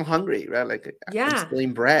because I'm hungry, right? Like, I'm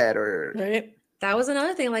stealing bread or That was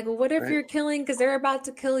another thing. Like, well, what if you're killing because they're about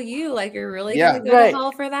to kill you? Like, you're really gonna go to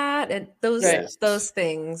hell for that? And those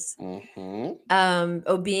things.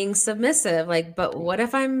 Being submissive. Like, but what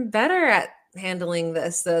if I'm better at handling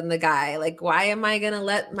this than the guy? Like, why am I gonna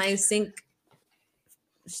let my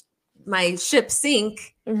ship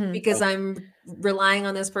sink because I'm relying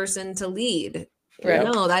on this person to lead?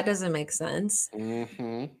 No, that doesn't make sense.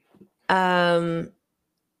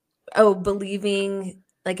 Believing,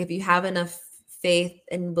 like, if you have enough faith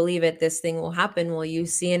and believe it, this thing will happen. Well, you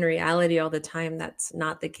see in reality all the time that's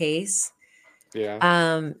not the case.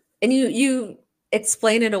 And you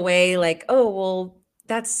explain it away like, oh, well,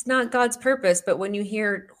 that's not God's purpose. But when you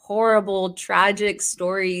hear horrible, tragic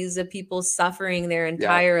stories of people suffering their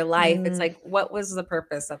entire life, it's like, what was the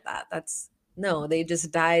purpose of that? No, they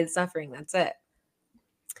just died suffering. That's it.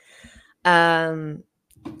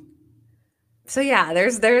 So yeah,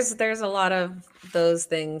 there's a lot of those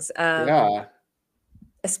things.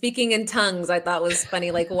 Speaking in tongues, I thought was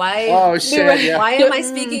funny. Like, why? Oh shit! Why am I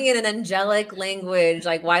speaking in an angelic language?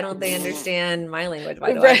 Like, why don't they understand my language?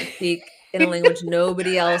 Why do I speak in a language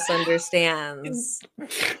nobody else understands?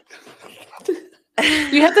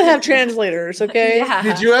 You have to have translators, okay? Yeah.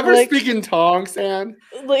 Did you ever speak in tongues, Anne?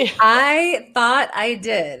 I thought I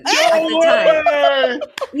did at the time.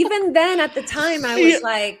 Even then, at the time, I was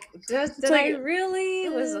like, did I really?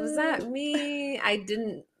 Was that me? I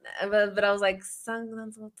didn't but I was like, I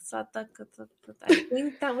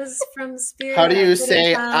think that was from Spirit. How do you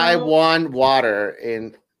say I want water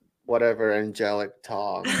in whatever angelic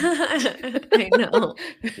tongue? I know.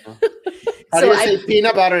 How do you say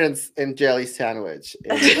peanut butter and jelly sandwich?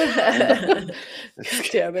 Damn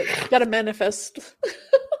it. Gotta manifest.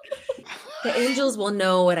 The angels will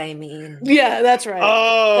know what I mean. Yeah, that's right.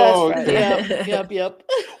 Oh, that's right. Yep.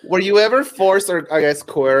 Were you ever forced or, I guess,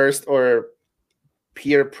 coerced or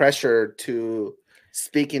peer pressure to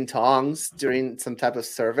speak in tongues during some type of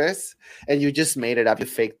service and you just made it up? You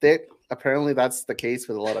faked it? Apparently, that's the case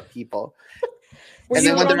with a lot of people. And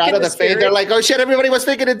then when they're out of the faith, they're like, oh shit, everybody was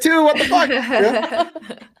faking it too. What the fuck? Yeah.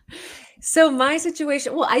 So my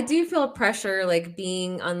situation, well, I do feel pressure like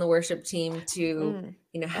being on the worship team to,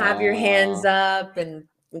 have your hands up and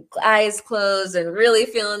eyes closed and really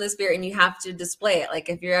feeling the Spirit, and you have to display it. Like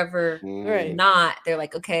if you're ever not, they're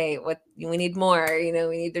like, okay, we need more,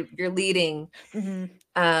 you're leading.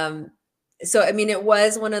 Mm-hmm. So, I mean, it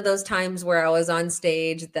was one of those times where I was on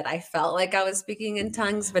stage that I felt like I was speaking in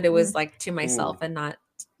tongues, but it was like to myself and not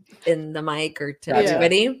in the mic or to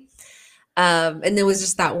everybody. And there was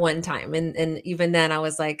just that one time. And even then I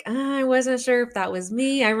was like, I wasn't sure if that was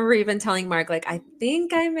me. I remember even telling Mark, like, I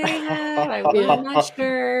think I may have, I'm not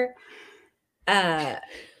sure.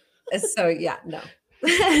 So yeah, no.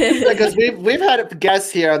 Because we've had guests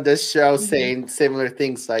here on this show saying similar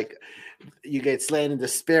things like, you get slain in the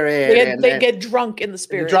Spirit. They get drunk in the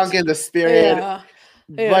Spirit. Drunk in the Spirit. Yeah.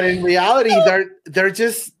 But in reality, they're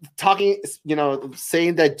just talking,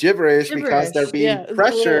 saying that gibberish because they're being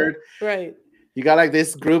pressured. Right. You got like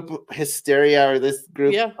this group hysteria or this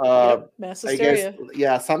group, mass hysteria. I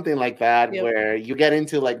guess, something like that, where you get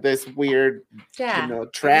into like this weird, trance. You're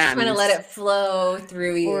trying to let it flow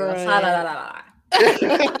through you. Right.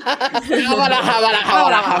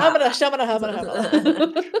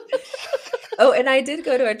 Oh, and I did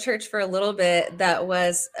go to a church for a little bit that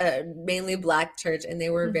was mainly Black church, and they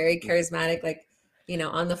were very charismatic, like,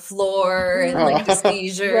 on the floor and like the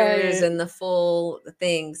seizures and the full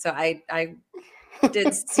thing. So I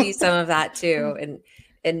did see some of that too.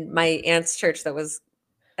 And my aunt's church that was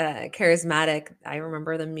charismatic, I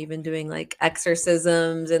remember them even doing like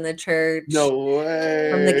exorcisms in the church. No way.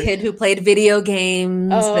 From the kid who played video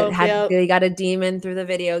games they got a demon through the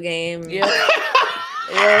video game.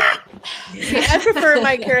 I prefer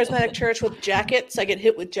my charismatic church with jackets. I get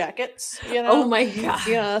hit with jackets. Oh my god!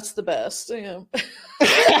 Yeah, that's the best. Yeah.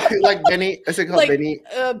 Like Benny, is it called Benny?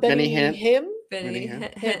 Benny Him. Benny Him.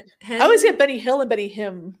 I always get Benny Hill and Benny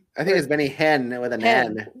Him. I think it's Benny Hen with an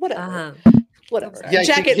N. Whatever. Whatever. Yeah,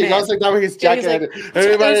 jacket he goes like that with his jacket.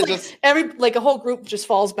 Everybody just a whole group just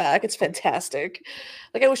falls back. It's fantastic.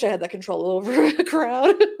 Like I wish I had that control over a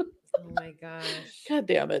crowd. Oh my gosh. God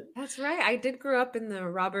damn it. That's right. I did grow up in the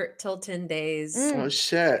Robert Tilton days. Oh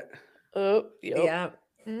shit. Oh, yep. Yeah.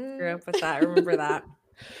 Grew up with that. I remember that.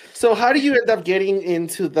 So how do you end up getting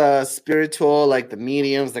into the spiritual, like the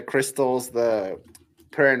mediums, the crystals, the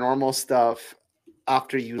paranormal stuff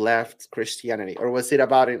after you left Christianity? Or was it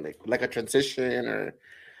about it like a transition or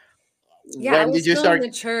I was still in the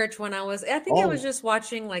church when I was I was just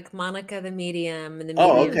watching like Monica the Medium and the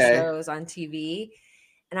medium shows on TV.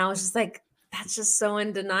 And I was just like, that's just so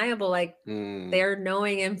undeniable. Like they're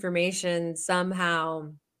knowing information somehow.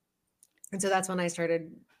 And so that's when I started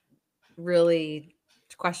really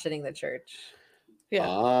questioning the church.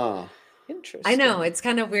 Yeah. Interesting. I know. It's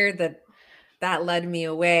kind of weird that led me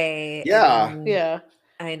away. Yeah.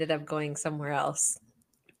 I ended up going somewhere else.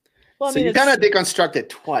 Well, so you kind of deconstructed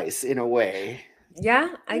twice in a way.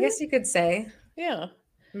 Yeah, I guess you could say. Yeah.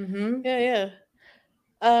 Mm-hmm. Yeah.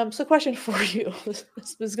 So question for you. This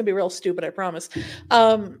is gonna be real stupid, I promise.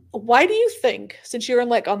 Why do you think, since you're on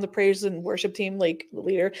the praise and worship team, like the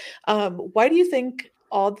leader, why do you think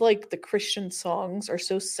all the Christian songs are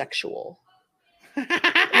so sexual?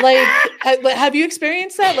 Have you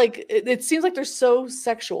experienced that? Like it seems like they're so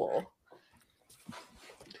sexual.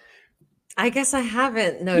 I guess I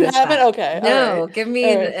haven't noticed. You haven't? That. Okay. No, give me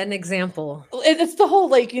an example. It's the whole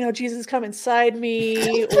Jesus come inside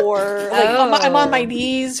me, or I'm on my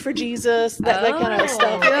knees for Jesus. That kind of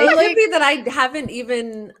stuff. It could be that I haven't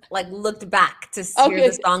even looked back to hear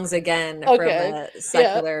the songs again from a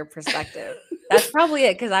secular perspective. That's probably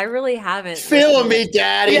it, because I really haven't. Fill me,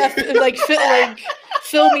 Daddy. Yeah,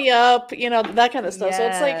 fill me up. That kind of stuff.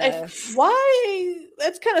 Yes. So it's why?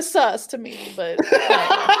 That's kind of sus to me, but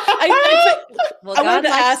I wanted to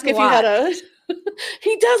ask if you had a.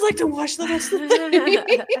 He does like to watch the rest of the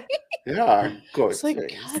thing. Yeah, of course.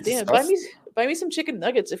 It's God damn, buy me some chicken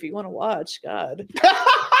nuggets if you want to watch. God.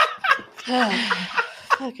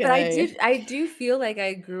 But I do feel like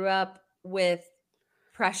I grew up with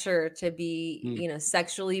pressure to be, you know,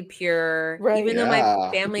 sexually pure, Right. even though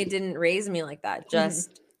my family didn't raise me like that.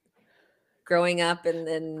 Just growing up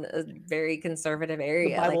in a very conservative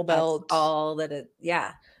area, the Bible Belt, that's all that it.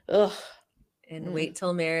 Yeah. Ugh. And wait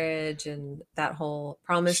till marriage and that whole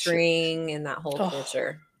promise ring and that whole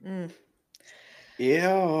culture.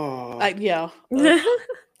 Yeah. Yeah.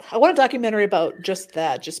 I want a documentary about just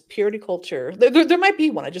that, just purity culture. There might be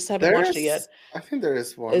one. I just haven't watched it yet. I think there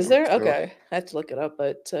is one. Is there? Okay, I have to look it up.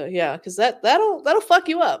 But yeah, because that'll fuck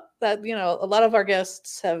you up. That, you know, a lot of our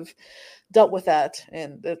guests have dealt with that,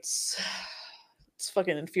 and it's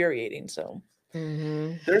fucking infuriating. So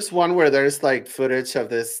there's one where there's like footage of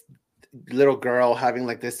this little girl having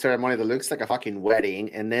like this ceremony that looks like a fucking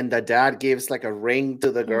wedding, and then the dad gives like a ring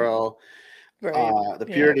to the girl. Right. The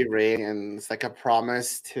purity ring, and it's like a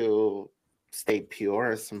promise to stay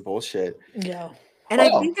pure or some bullshit. Yeah. And I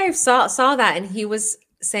think I saw that, and he was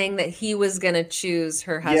saying that he was gonna choose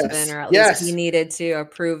her husband, or at least he needed to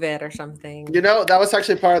approve it or something. You know, that was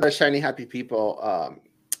actually part of the Shiny Happy People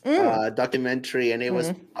documentary, and it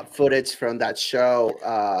was footage from that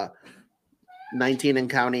show, 19 and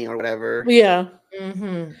Counting or whatever. Yeah.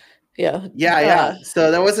 Yeah.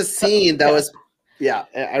 So there was a scene that was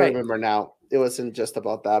I remember now. It wasn't just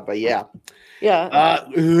about that, but yeah. I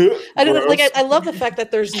don't like. I love the fact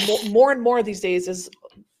that there's more and more these days is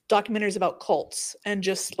documentaries about cults, and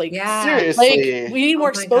just like seriously, like we need more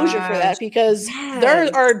exposure for that, because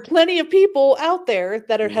there are plenty of people out there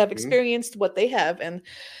that have experienced what they have, and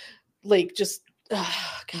like just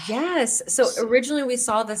yes. So originally we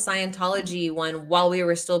saw the Scientology one while we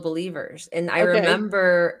were still believers, and I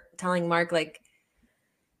remember telling Mark, like,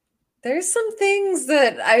 there's some things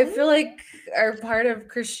that I feel like are part of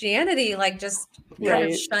Christianity, like just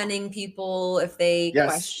kind of shunning people if they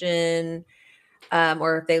question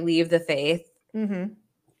or if they leave the faith.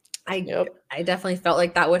 I definitely felt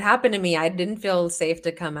like that would happen to me. I didn't feel safe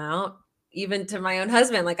to come out, even to my own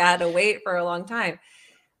husband. Like, I had to wait for a long time.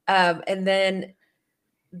 And then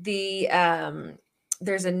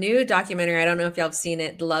there's a new documentary. I don't know if y'all have seen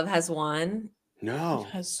it. Love Has Won. No.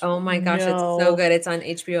 Oh my gosh, it's so good. It's on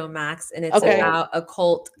HBO Max, and it's about a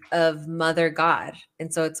cult of Mother God.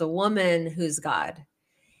 And so it's a woman who's God.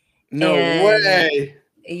 No way.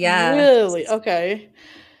 Yeah. Really? Okay.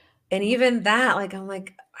 And even that, like, I'm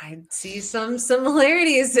like, I see some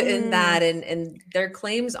similarities in that. And their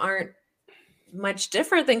claims aren't much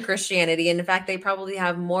different than Christianity. And in fact, they probably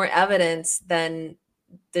have more evidence than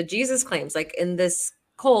the Jesus claims. Like, in this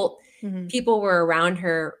cult, people were around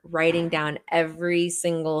her writing down every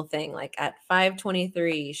single thing. Like, at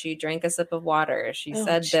 5:23, she drank a sip of water. She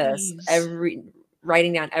said this,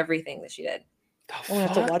 writing down everything that she did. I'll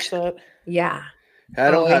have to watch that. Yeah. I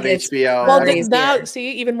don't have HBO. Well, now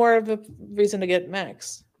see, even more of a reason to get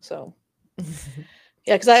Max. So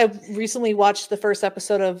yeah, because I recently watched the first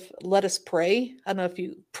episode of Let Us Pray. I don't know if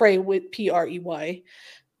you pray with PREY.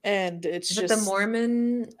 And it's just the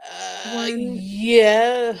Mormon one?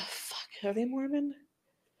 Yeah. Fuck, are they Mormon?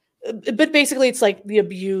 But basically it's like the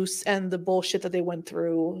abuse and the bullshit that they went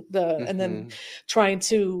through, and then trying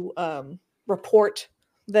to report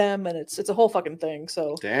them, and it's a whole fucking thing.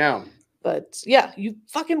 So damn. But yeah, you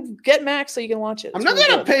fucking get Max so you can watch it. I'm not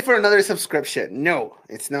gonna pay for another subscription. No,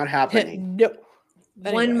 it's not happening. No.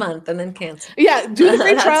 Anyway. 1 month and then cancel. Yeah, do the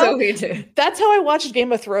free trial. That's what we do. That's how I watched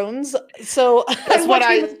Game of Thrones. So that's what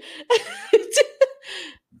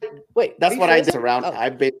Wait. That's what I did around.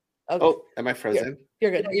 I've been. Okay. Oh, am I frozen?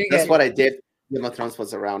 You're good. That's what I did. Game of Thrones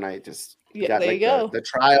was around. I just got there like you go. The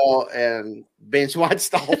trial and binge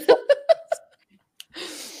watched the whole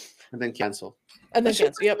and then cancel. And then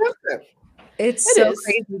cancel. Yep. It's so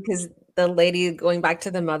crazy because the lady, going back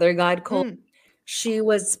to the Mother God cult, she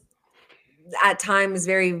was at times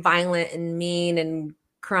very violent and mean and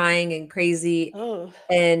crying and crazy.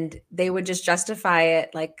 And they would just justify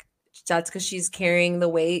it like that's because she's carrying the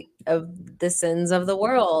weight of the sins of the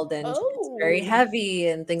world, and it's very heavy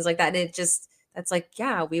and things like that. And that's like,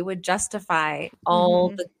 yeah, we would justify all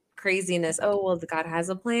the craziness. Oh, well, God has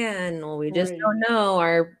a plan. Well, we just don't know.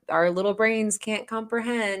 Our little brains can't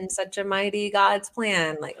comprehend such a mighty God's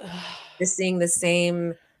plan. Like, just seeing the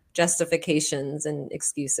same justifications and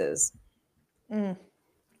excuses. Yeah,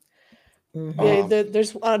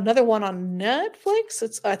 there's another one on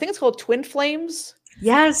Netflix. I think it's called Twin Flames.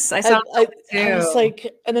 Yes, I saw that too. It's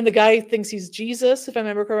like, and then the guy thinks he's Jesus, if I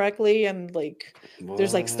remember correctly, and like,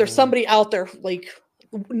 there's somebody out there, like,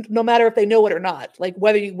 no matter if they know it or not, like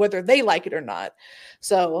whether they like it or not.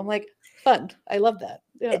 So I'm like, fun. I love that.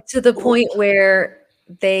 Yeah. To the point where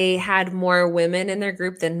they had more women in their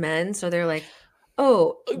group than men. So they're like,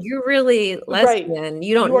 oh, you're really lesbian. Right.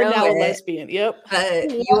 You don't You are know now a it, lesbian. Yep.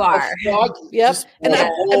 but you are. Yep. Just And the I'm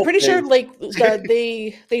whole pretty sure thing. like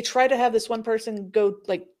they try to have this one person go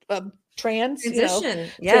like trans, Transition.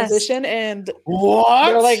 Yes. transition, and What?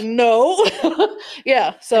 they're like, no.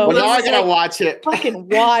 Yeah. So Well, now I it's gotta like watch it. fucking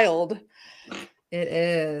wild. It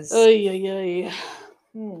is. Ay, ay, ay.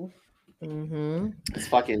 Hmm. Mm-hmm. It's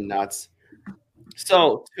fucking nuts.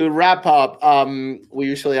 So to wrap up, we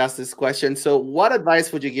usually ask this question. So what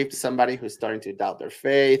advice would you give to somebody who's starting to doubt their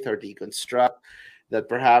faith or deconstruct, that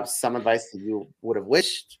perhaps some advice that you would have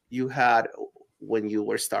wished you had when you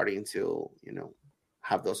were starting to,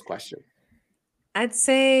 have those questions? I'd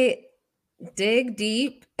say dig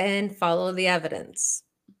deep and follow the evidence.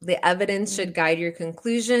 The evidence should guide your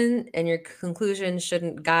conclusion, and your conclusion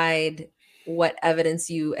shouldn't guide what evidence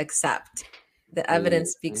you accept. The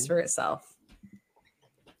evidence speaks for itself.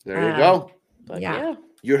 There you go. But Yeah.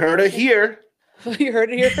 You heard it here You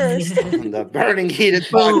heard it here first. on the Burning Heated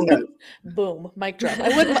Boom. podcast. Boom. Mic drop.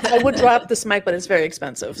 I would drop this mic, but it's very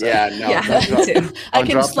expensive. So. Yeah, no. Yeah, Don't drop, too. I don't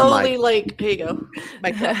can drop the slowly mic. here you go.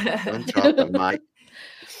 Mic drop. Don't drop the mic.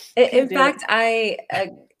 In do fact, I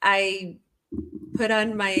put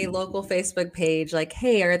on my local Facebook page, like,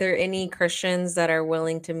 hey, are there any Christians that are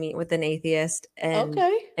willing to meet with an atheist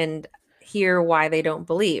and hear why they don't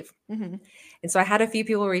believe? Mm-hmm. And so I had a few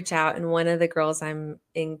people reach out, and one of the girls I'm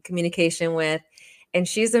in communication with, and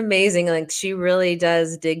she's amazing. Like, she really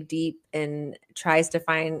does dig deep and tries to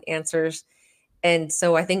find answers. And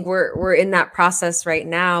so I think we're in that process right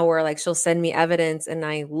now where like she'll send me evidence and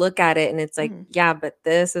I look at it and it's like, yeah, but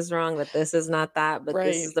this is wrong, but this is not that, but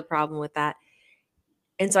this is the problem with that.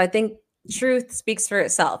 And so I think truth speaks for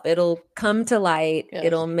itself. It'll come to light,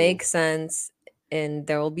 it'll make sense, and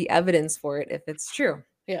there will be evidence for it if it's true.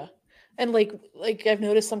 Yeah. And like I've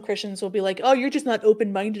noticed some Christians will be like, oh, you're just not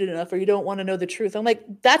open-minded enough, or you don't want to know the truth. I'm like,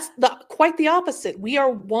 that's quite the opposite. We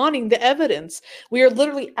are wanting the evidence. We are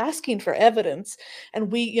literally asking for evidence,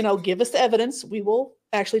 and we, give us the evidence. We will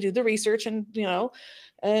actually do the research, and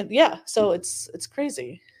and yeah. So it's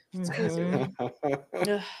crazy. It's crazy.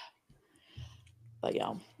 But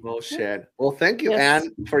yeah. Well, shit. Well, thank you,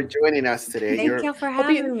 Anne, for joining us today. Thank you for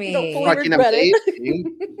having me. Fucking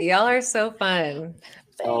amazing. Y'all are so fun.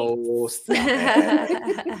 Oh, stop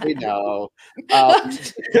it. We know.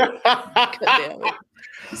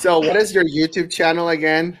 So what is your YouTube channel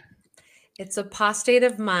again? It's Apostate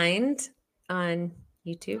of Mind on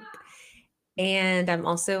YouTube. And I'm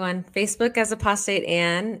also on Facebook as Apostate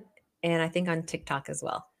Anne, and I think on TikTok as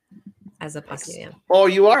well as Apostate Anne. Oh,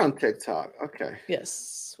 you are on TikTok. Okay.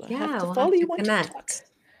 Yes. We'll have to follow you on connect. TikTok.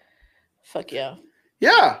 Fuck yeah.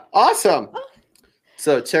 Yeah. Awesome.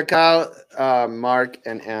 So check out Mark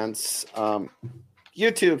and Anne's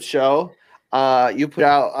YouTube show. You put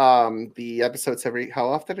out the episodes how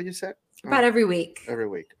often did you say? About every week. Every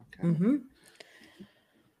week. Okay. Mm-hmm.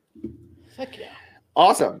 Fuck yeah.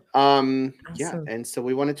 Awesome. Yeah. And so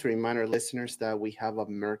we wanted to remind our listeners that we have a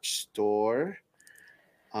merch store.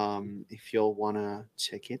 If you'll want to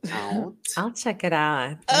check it out. I'll check it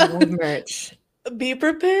out. I love merch. Be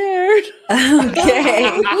prepared.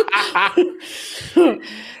 Okay.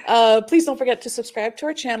 Please don't forget to subscribe to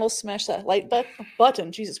our channel, smash that like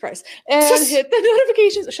button, Jesus Christ, and hit the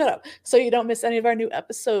notifications. Shut up. So you don't miss any of our new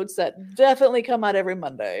episodes that definitely come out every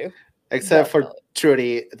Monday. Except for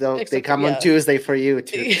Trudy. They come on Tuesday for you,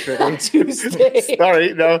 Trudy. On Tuesday.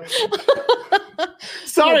 Sorry, no.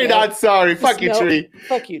 Sorry, not sorry. Fuck you, Trudy.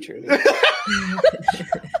 Fuck you, Trudy.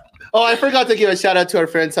 Oh, I forgot to give a shout out to our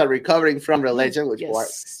friends at Recovering From Religion, which are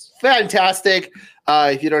fantastic.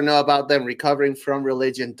 If you don't know about them,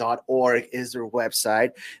 recoveringfromreligion.org is their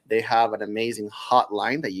website. They have an amazing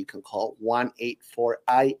hotline that you can call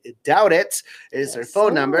 1-844-I-DOUBT is their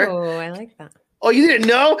phone number. Oh, I like that. Oh, you didn't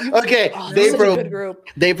know? Okay.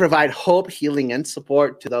 They provide hope, healing, and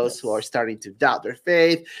support to those who are starting to doubt their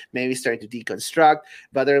faith, maybe starting to deconstruct,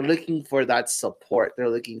 but they're looking for that support. They're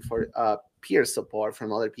looking for peer support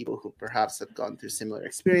from other people who perhaps have gone through similar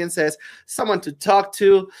experiences, someone to talk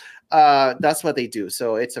to. That's what they do.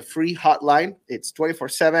 So it's a free hotline. It's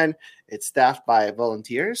 24/7. It's staffed by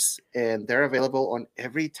volunteers, and they're available on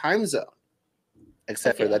every time zone,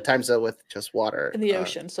 except for the time zone with just water in the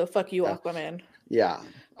ocean. So fuck you, Aquaman. Yeah,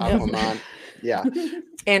 Aquaman. Yeah,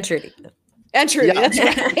 and Trudy. And Trudy, that's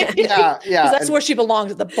right. Yeah. That's where she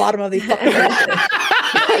belongs, at the bottom of the fucking ocean.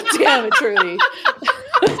 Damn it, Trudy.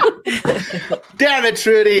 Damn it,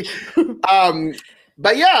 Trudy.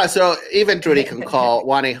 But yeah, so even Trudy can call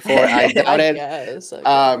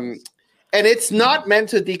 1-844-I-DOUBT. And it's not meant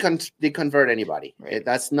to deconvert anybody. Right?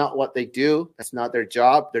 That's not what they do. That's not their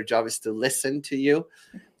job. Their job is to listen to you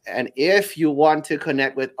And if you want to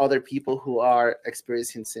connect with other people who are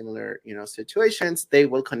experiencing similar, situations, they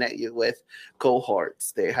will connect you with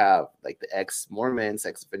cohorts. They have like the ex-Mormons,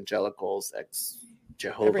 ex-evangelicals,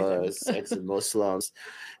 ex-Jehovah's, ex-Muslims.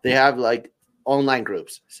 They have like online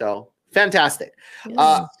groups. So fantastic.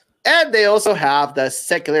 Yes. And they also have the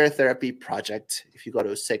Secular Therapy Project. If you go to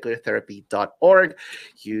seculartherapy.org,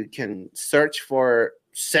 you can search for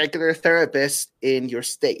secular therapists in your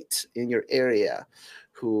state, in your area,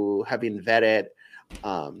 who have been vetted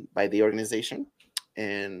by the organization,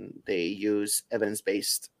 and they use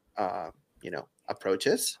evidence-based,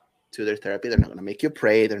 approaches to their therapy. They're not going to make you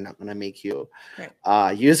pray. They're not going to make you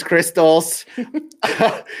use crystals,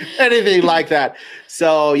 anything like that.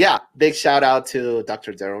 So, yeah, big shout out to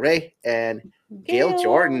Dr. Daryl Ray and Gail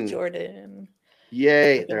Jordan.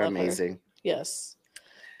 Yay, they're amazing. Yes.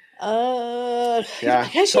 Yeah, I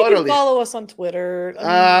guess you can follow us on Twitter.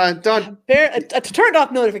 Don't turn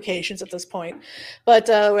off notifications at this point.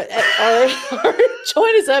 But our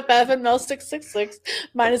join is at Baph and Mel 666.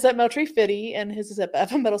 Mine is at Meltree50, and his is at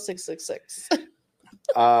Baph and Metal 666.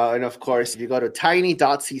 And of course, if you go to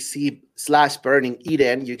tiny.cc/Burning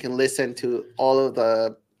Eden, you can listen to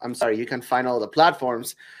you can find all the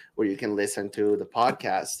platforms where you can listen to the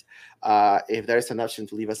podcast. If there's an option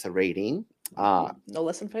to leave us a rating. No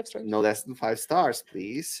less than 5 stars. No less than 5 stars,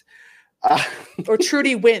 please. Or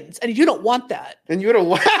Trudy wins, and you don't want that. And you don't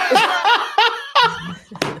want.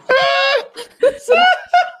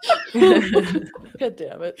 God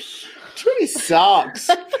damn it. Trudy sucks.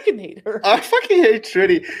 I fucking hate her. I fucking hate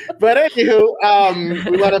Trudy. But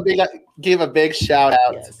anywho, we want to give a big shout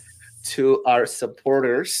out to our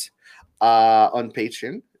supporters on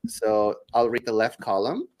Patreon. So I'll read the left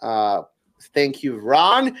column. Thank you,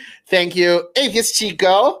 Ron. Thank you, Atheist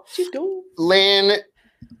Chico, Lynn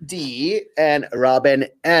D, and Robin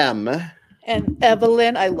M. And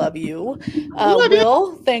Evelyn, I love you.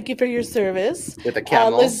 Will, thank you for your service. With a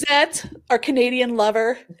camel. Lizette, our Canadian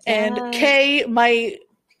lover. And Kay, my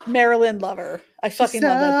Maryland lover. I fucking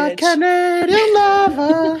love that bitch. Canadian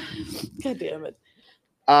lover. God damn it.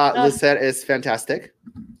 Lizette is fantastic.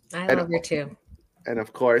 I love her too. And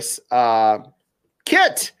of course,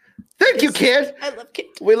 Kit. Thank you, Kit. I love Kit.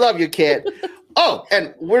 We love you, Kit. Oh,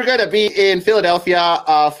 and we're going to be in Philadelphia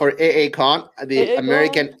for AACon, the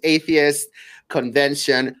American Atheist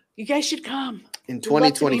Convention. You guys should come. In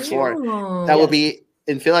 2024. That will be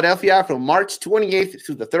in Philadelphia from March 28th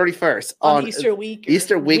to the 31st. On Easter week.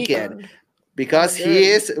 Easter weekend. Because he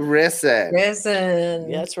is risen. That's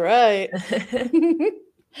right.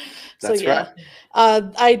 That's right.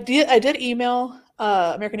 I did email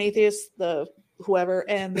American Atheists, whoever,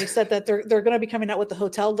 and they said that they're going to be coming out with the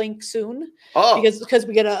hotel link soon. Because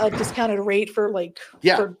we get a discounted rate for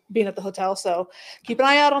for being at the hotel. So keep an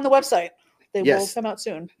eye out on the website. They will come out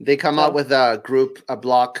soon. They come out with a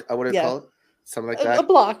block. What do you call it? Something like that. A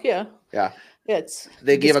block, yeah. Yeah.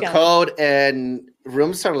 They give a code, and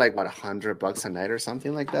rooms are like $100 a night or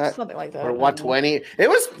something like that. Something like that. Or 120. It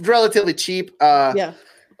was relatively cheap.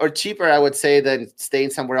 Or cheaper, I would say, than staying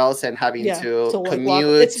somewhere else and having to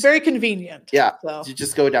commute. It's very convenient. Yeah. So. You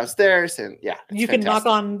just go downstairs and you can knock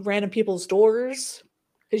on random people's doors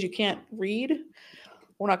because you can't read.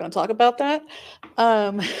 We're not going to talk about that.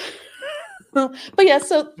 But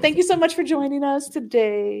so thank you so much for joining us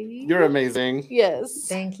today. You're amazing. Yes.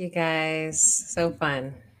 Thank you, guys. So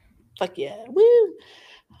fun. Fuck yeah. Woo.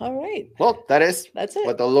 All right. Well, that's it.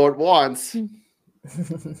 What the Lord wants.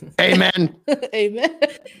 Amen. Amen.